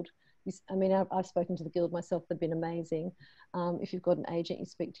guild. I mean, I've spoken to the guild myself. They've been amazing. If you've got an agent, you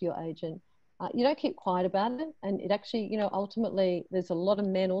speak to your agent. You don't keep quiet about it. And it actually, you know, ultimately, there's a lot of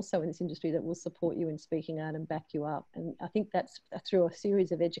men also in this industry that will support you in speaking out and back you up. And I think that's through a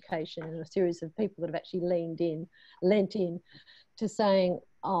series of education and a series of people that have actually lent in to saying,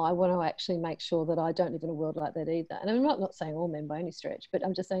 oh, I want to actually make sure that I don't live in a world like that either. And I'm not saying all men by any stretch, but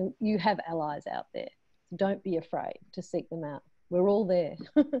I'm just saying you have allies out there. So don't be afraid to seek them out. We're all there.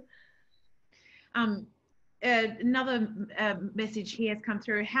 Another message here has come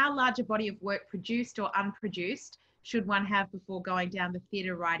through. How large a body of work, produced or unproduced, should one have before going down the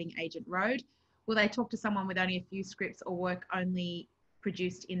theatre writing agent road? Will they talk to someone with only a few scripts, or work only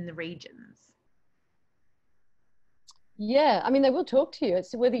produced in the regions? Yeah, I mean, they will talk to you.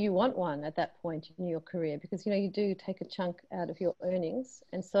 It's whether you want one at that point in your career, because, you know, you do take a chunk out of your earnings.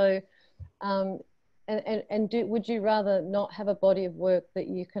 And so, would you rather not have a body of work that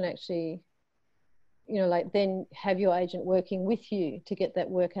you can actually, you know, like then have your agent working with you to get that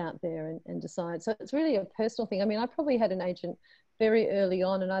work out there and decide? So it's really a personal thing. I mean, I probably had an agent very early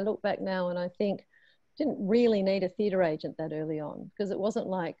on, and I look back now and I think, didn't really need a theatre agent that early on, because it wasn't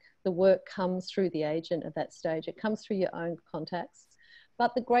like the work comes through the agent at that stage. It comes through your own contacts.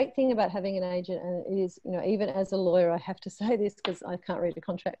 But the great thing about having an agent, and it is, you know, even as a lawyer, I have to say this because I can't read a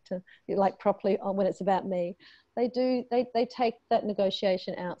contract to, like, properly on when it's about me. They take that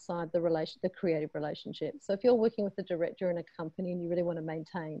negotiation outside the creative relationship. So if you're working with a director in a company and you really want to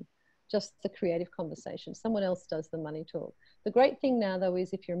maintain just the creative conversation, someone else does the money talk. The great thing now, though,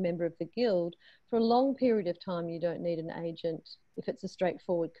 is if you're a member of the guild, for a long period of time, you don't need an agent. If it's a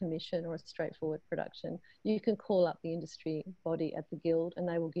straightforward commission or a straightforward production, you can call up the industry body at the guild and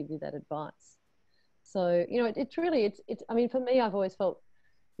they will give you that advice. So, you know, it's really, I mean, for me, I've always felt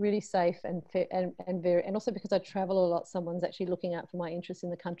really safe and fair and very, and also because I travel a lot, someone's actually looking out for my interests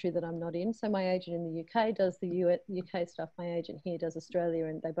in the country that I'm not in. So my agent in the UK does the UK stuff, my agent here does Australia,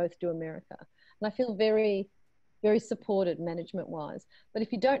 and they both do America. And I feel very, very supported management wise. But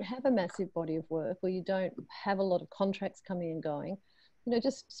if you don't have a massive body of work, or you don't have a lot of contracts coming and going, you know,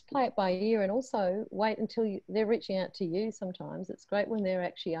 just play it by ear, and also wait until they're reaching out to you. Sometimes it's great when they're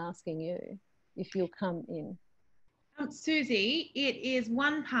actually asking you if you'll come in. Suzie, it is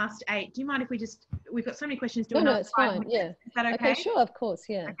 8:01. Do you mind if we've got so many questions, do No, another it's 5 fine. minutes? Yeah. Is that okay? Okay, sure, of course,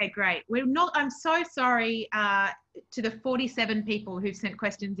 yeah. Okay, great. I'm so sorry to the 47 people who've sent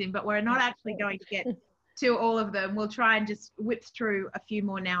questions in, but we're not actually going to get to all of them. We'll try and just whip through a few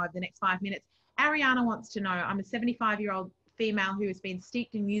more now over the next 5 minutes. Ariana wants to know, I'm a 75-year-old female who has been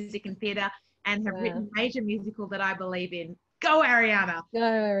steeped in music and theatre and have written a major musical that I believe in. Go, Ariana. Go,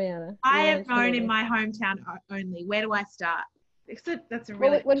 Ariana. I am known in my hometown only. Where do I start? That's a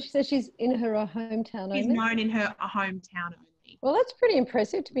really... What did she say? She's in her hometown only? She's known in her hometown only. Well, that's pretty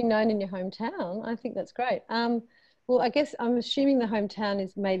impressive to be known in your hometown. I think that's great. Well, I guess I'm assuming the hometown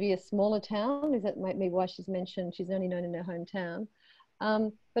is maybe a smaller town. Is that maybe why she's mentioned she's only known in her hometown?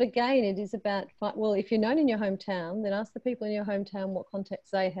 But again, it is about, well, if you're known in your hometown, then ask the people in your hometown what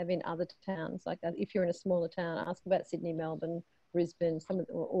contacts they have in other towns. Like if you're in a smaller town, ask about Sydney, Melbourne, Brisbane,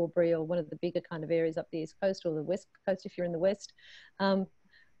 or Albury, or one of the bigger kind of areas up the East Coast or the West Coast if you're in the West.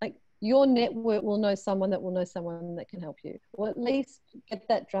 Like your network will know someone that will know someone that can help you, or at least get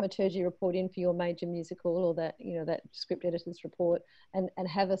that dramaturgy report in for your major musical, or that, you know, that script editor's report, and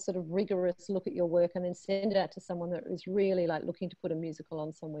have a sort of rigorous look at your work, and then send it out to someone that is really like looking to put a musical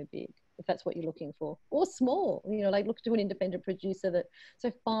on somewhere big, if that's what you're looking for, or small, you know, like look to an independent producer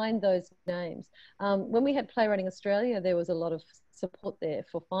so find those names. When we had Playwriting Australia, there was a lot of support there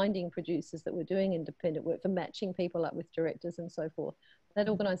for finding producers that were doing independent work, for matching people up with directors and so forth. That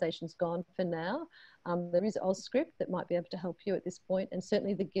organisation's gone for now. There is Ausscript that might be able to help you at this point, and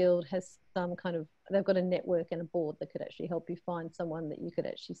certainly the Guild has some kind of, they've got a network and a board that could actually help you find someone that you could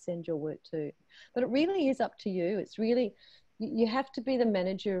actually send your work to. But it really is up to you. It's really, you have to be the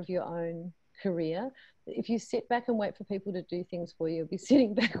manager of your own career. If you sit back and wait for people to do things for you, you'll be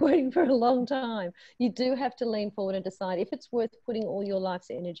sitting back waiting for a long time. You do have to lean forward and decide if it's worth putting all your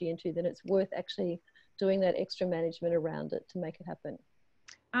life's energy into, then it's worth actually doing that extra management around it to make it happen.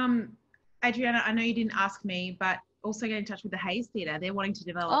 Adriana, I know you didn't ask me, but also get in touch with the Hayes Theatre. They're wanting to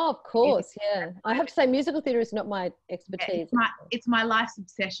develop. Oh, of course, yeah. I have to say, musical theatre is not my expertise. Yeah, it's my life's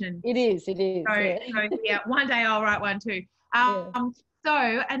obsession. It is, it is. So yeah, one day I'll write one too.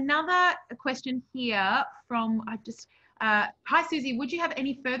 So another question here from, hi Suzie, would you have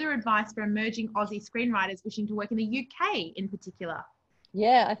any further advice for emerging Aussie screenwriters wishing to work in the UK in particular?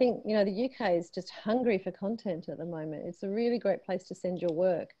 Yeah, I think, you know, the UK is just hungry for content at the moment. It's a really great place to send your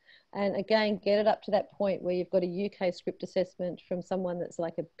work. And again, get it up to that point where you've got a UK script assessment from someone that's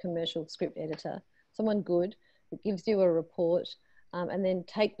like a commercial script editor, someone good that gives you a report, and then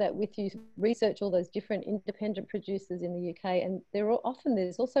take that with you, research all those different independent producers in the UK. And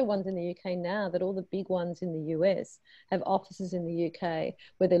there's also ones in the UK now that all the big ones in the US have offices in the UK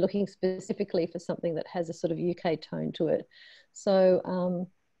where they're looking specifically for something that has a sort of UK tone to it. So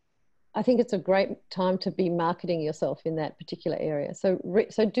I think it's a great time to be marketing yourself in that particular area. So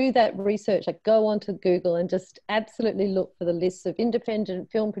do that research, like go onto Google and just absolutely look for the lists of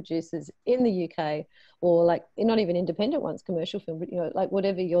independent film producers in the UK, or like not even independent ones, commercial film, but, you know, like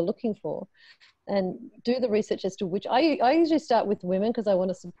whatever you're looking for, and do the research as to which. I usually start with women because I want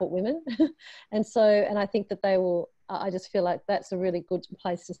to support women. and I think that I just feel like that's a really good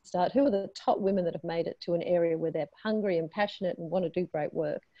place to start. Who are the top women that have made it to an area where they're hungry and passionate and want to do great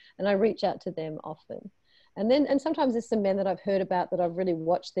work? And I reach out to them often. And sometimes there's some men that I've heard about that I've really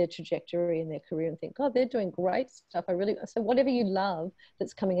watched their trajectory in their career and think, God, they're doing great stuff. So whatever you love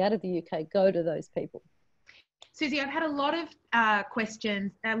that's coming out of the UK, go to those people. Suzie, I've had a lot of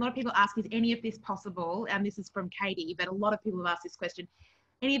questions. A lot of people ask, is any of this possible? And this is from Katie, but a lot of people have asked this question.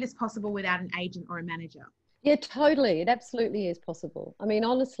 Any of this possible without an agent or a manager? Yeah, totally. It absolutely is possible. I mean,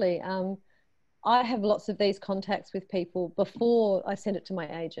 honestly, I have lots of these contacts with people before I send it to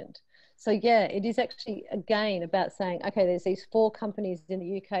my agent. So yeah, it is actually, again, about saying, okay, there's these 4 companies in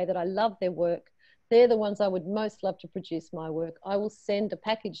the UK that I love their work. They're the ones I would most love to produce my work. I will send a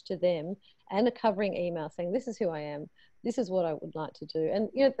package to them and a covering email saying, this is who I am. This is what I would like to do. And,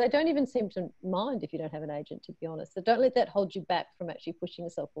 you know, they don't even seem to mind if you don't have an agent, to be honest. So don't let that hold you back from actually pushing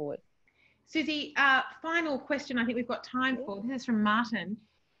yourself forward. Suzie, final question I think we've got time for. This is from Martin.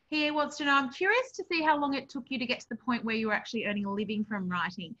 He wants to know, I'm curious to see how long it took you to get to the point where you were actually earning a living from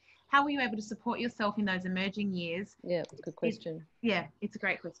writing. How were you able to support yourself in those emerging years? Yeah, good question. It's a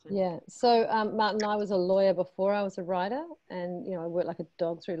great question. Yeah. So, Martin, I was a lawyer before I was a writer, and, you know, I worked like a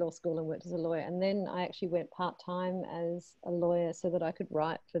dog through law school and worked as a lawyer. And then I actually went part-time as a lawyer so that I could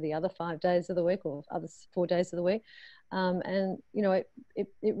write for the other 5 days of the week, or other 4 days of the week. And, you know, it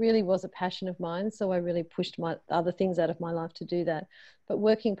really was a passion of mine. So I really pushed my other things out of my life to do that. But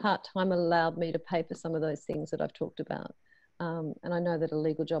working part-time allowed me to pay for some of those things that I've talked about. And I know that a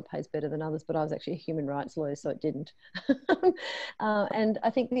legal job pays better than others, but I was actually a human rights lawyer, so it didn't. And I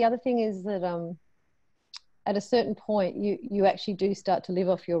think the other thing is that at a certain point, you actually do start to live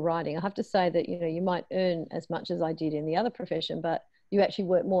off your writing. I have to say that, you know, you might earn as much as I did in the other profession, but you actually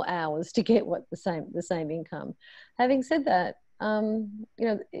work more hours to get the same income. Having said that, you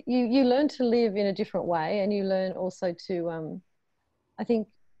know, you learn to live in a different way, and you learn also to, I think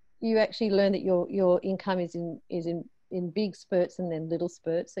you actually learn that your income is in big spurts and then little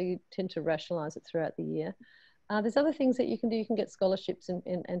spurts, so you tend to rationalize it throughout the year. There's other things that you can do. You can get scholarships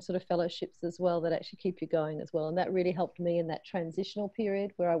and sort of fellowships as well that actually keep you going as well. And that really helped me in that transitional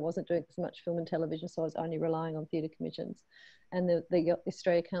period where I wasn't doing as much film and television, so I was only relying on theatre commissions and the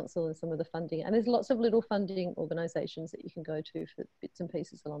Australia Council and some of the funding. And there's lots of little funding organisations that you can go to for bits and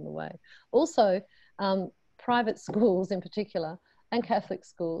pieces along the way. Also, private schools in particular and Catholic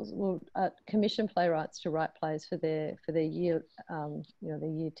schools will commission playwrights to write plays for their year, you know, their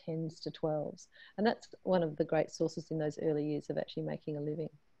year 10s to 12s, and that's one of the great sources in those early years of actually making a living.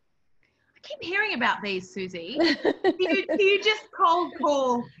 I keep hearing about these, Suzie. do you just cold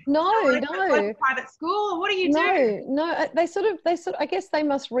call? No. Private school, or what do you do? No. They sort of. I guess they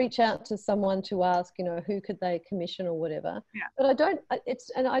must reach out to someone to ask, you know, who could they commission or whatever. Yeah. But I don't.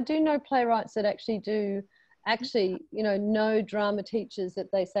 And I do know playwrights that actually do. You know drama teachers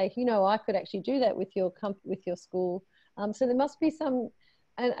that they say, you know, I could actually do that with your school. So there must be some,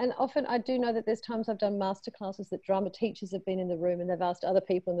 and often I do know that there's times I've done master classes that drama teachers have been in the room and they've asked other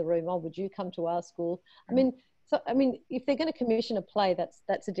people in the room, oh, would you come to our school? I mean, if they're going to commission a play,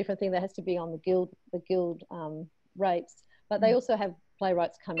 that's a different thing. That has to be on the guild rates. But they also have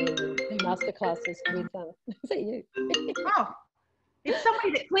playwrights come in and do master classes with them. Is that you? Oh. It's somebody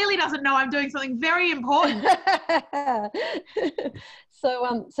that clearly doesn't know I'm doing something very important. So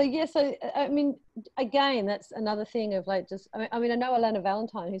I mean, again, that's another thing of like just, I mean, I know Alana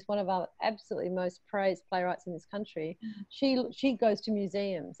Valentine, who's one of our absolutely most praised playwrights in this country. She goes to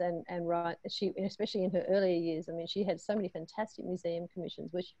museums and writes, especially in her earlier years, I mean, she had so many fantastic museum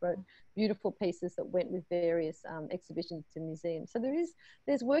commissions where she wrote beautiful pieces that went with various exhibitions to museums. So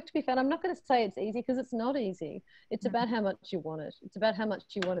there's work to be found. I'm not going to say it's easy, because it's not easy. It's about how much you want it. It's about how much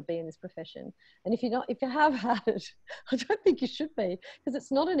you want to be in this profession. And if you're half-hearted, I don't think you should be, because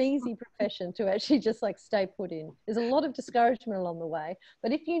it's not an easy profession to actually just like stay put in. There's a lot of discouragement along the way.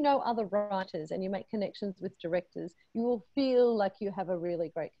 But if you know other writers and you make connections with directors, you will feel like you have a really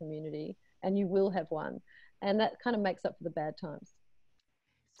great community, and you will have one. And that kind of makes up for the bad times.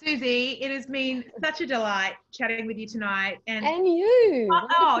 Suzie, it has been such a delight chatting with you tonight. And you.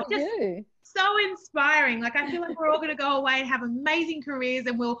 You. So inspiring. Like, I feel like we're all going to go away and have amazing careers,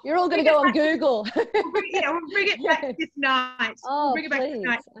 and you're all going to go on Google. We'll bring it back this night. Oh, we'll bring it back this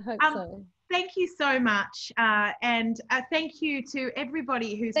night. I hope so. Thank you so much. And thank you to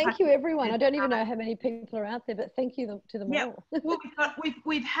everybody who's... Thank you, everyone. I don't even know how many people are out there, but thank you to them all. Well,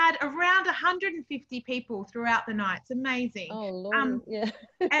 we've had around 150 people throughout the night. It's amazing. Oh, Lord, yeah.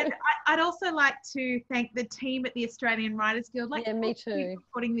 And I'd also like to thank the team at the Australian Writers Guild. Me too. For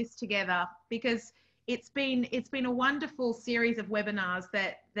putting this together, because it's been a wonderful series of webinars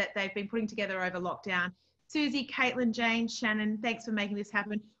that they've been putting together over lockdown. Suzie, Caitlin, Jane, Shannon, thanks for making this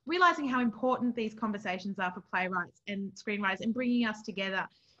happen. Realising how important these conversations are for playwrights and screenwriters, and bringing us together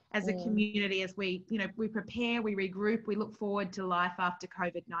as a community as we prepare, we regroup, we look forward to life after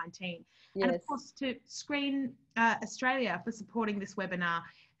COVID-19. Yes. And of course to Screen Australia for supporting this webinar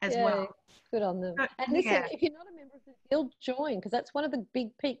as well. Good on them. And listen, if you're not a member of the Guild, join, because that's one of the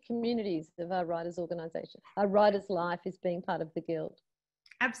big peak communities of our writers' organisation. Our writers' life is being part of the Guild.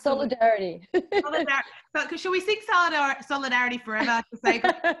 Absolutely. Solidarity. So, shall we sing Solidarity forever? To say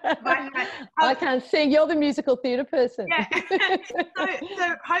I can't sing. You're the musical theatre person. Yeah.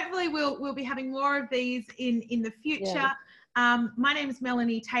 so hopefully we'll be having more of these in the future. Yeah. My name is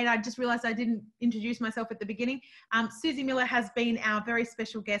Melanie Tait. I just realised I didn't introduce myself at the beginning. Suzie Miller has been our very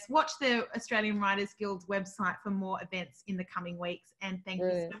special guest. Watch the Australian Writers Guild's website for more events in the coming weeks. And thank you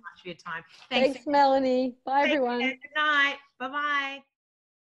so much for your time. Thanks Melanie. Bye, everyone. Good night. Bye-bye.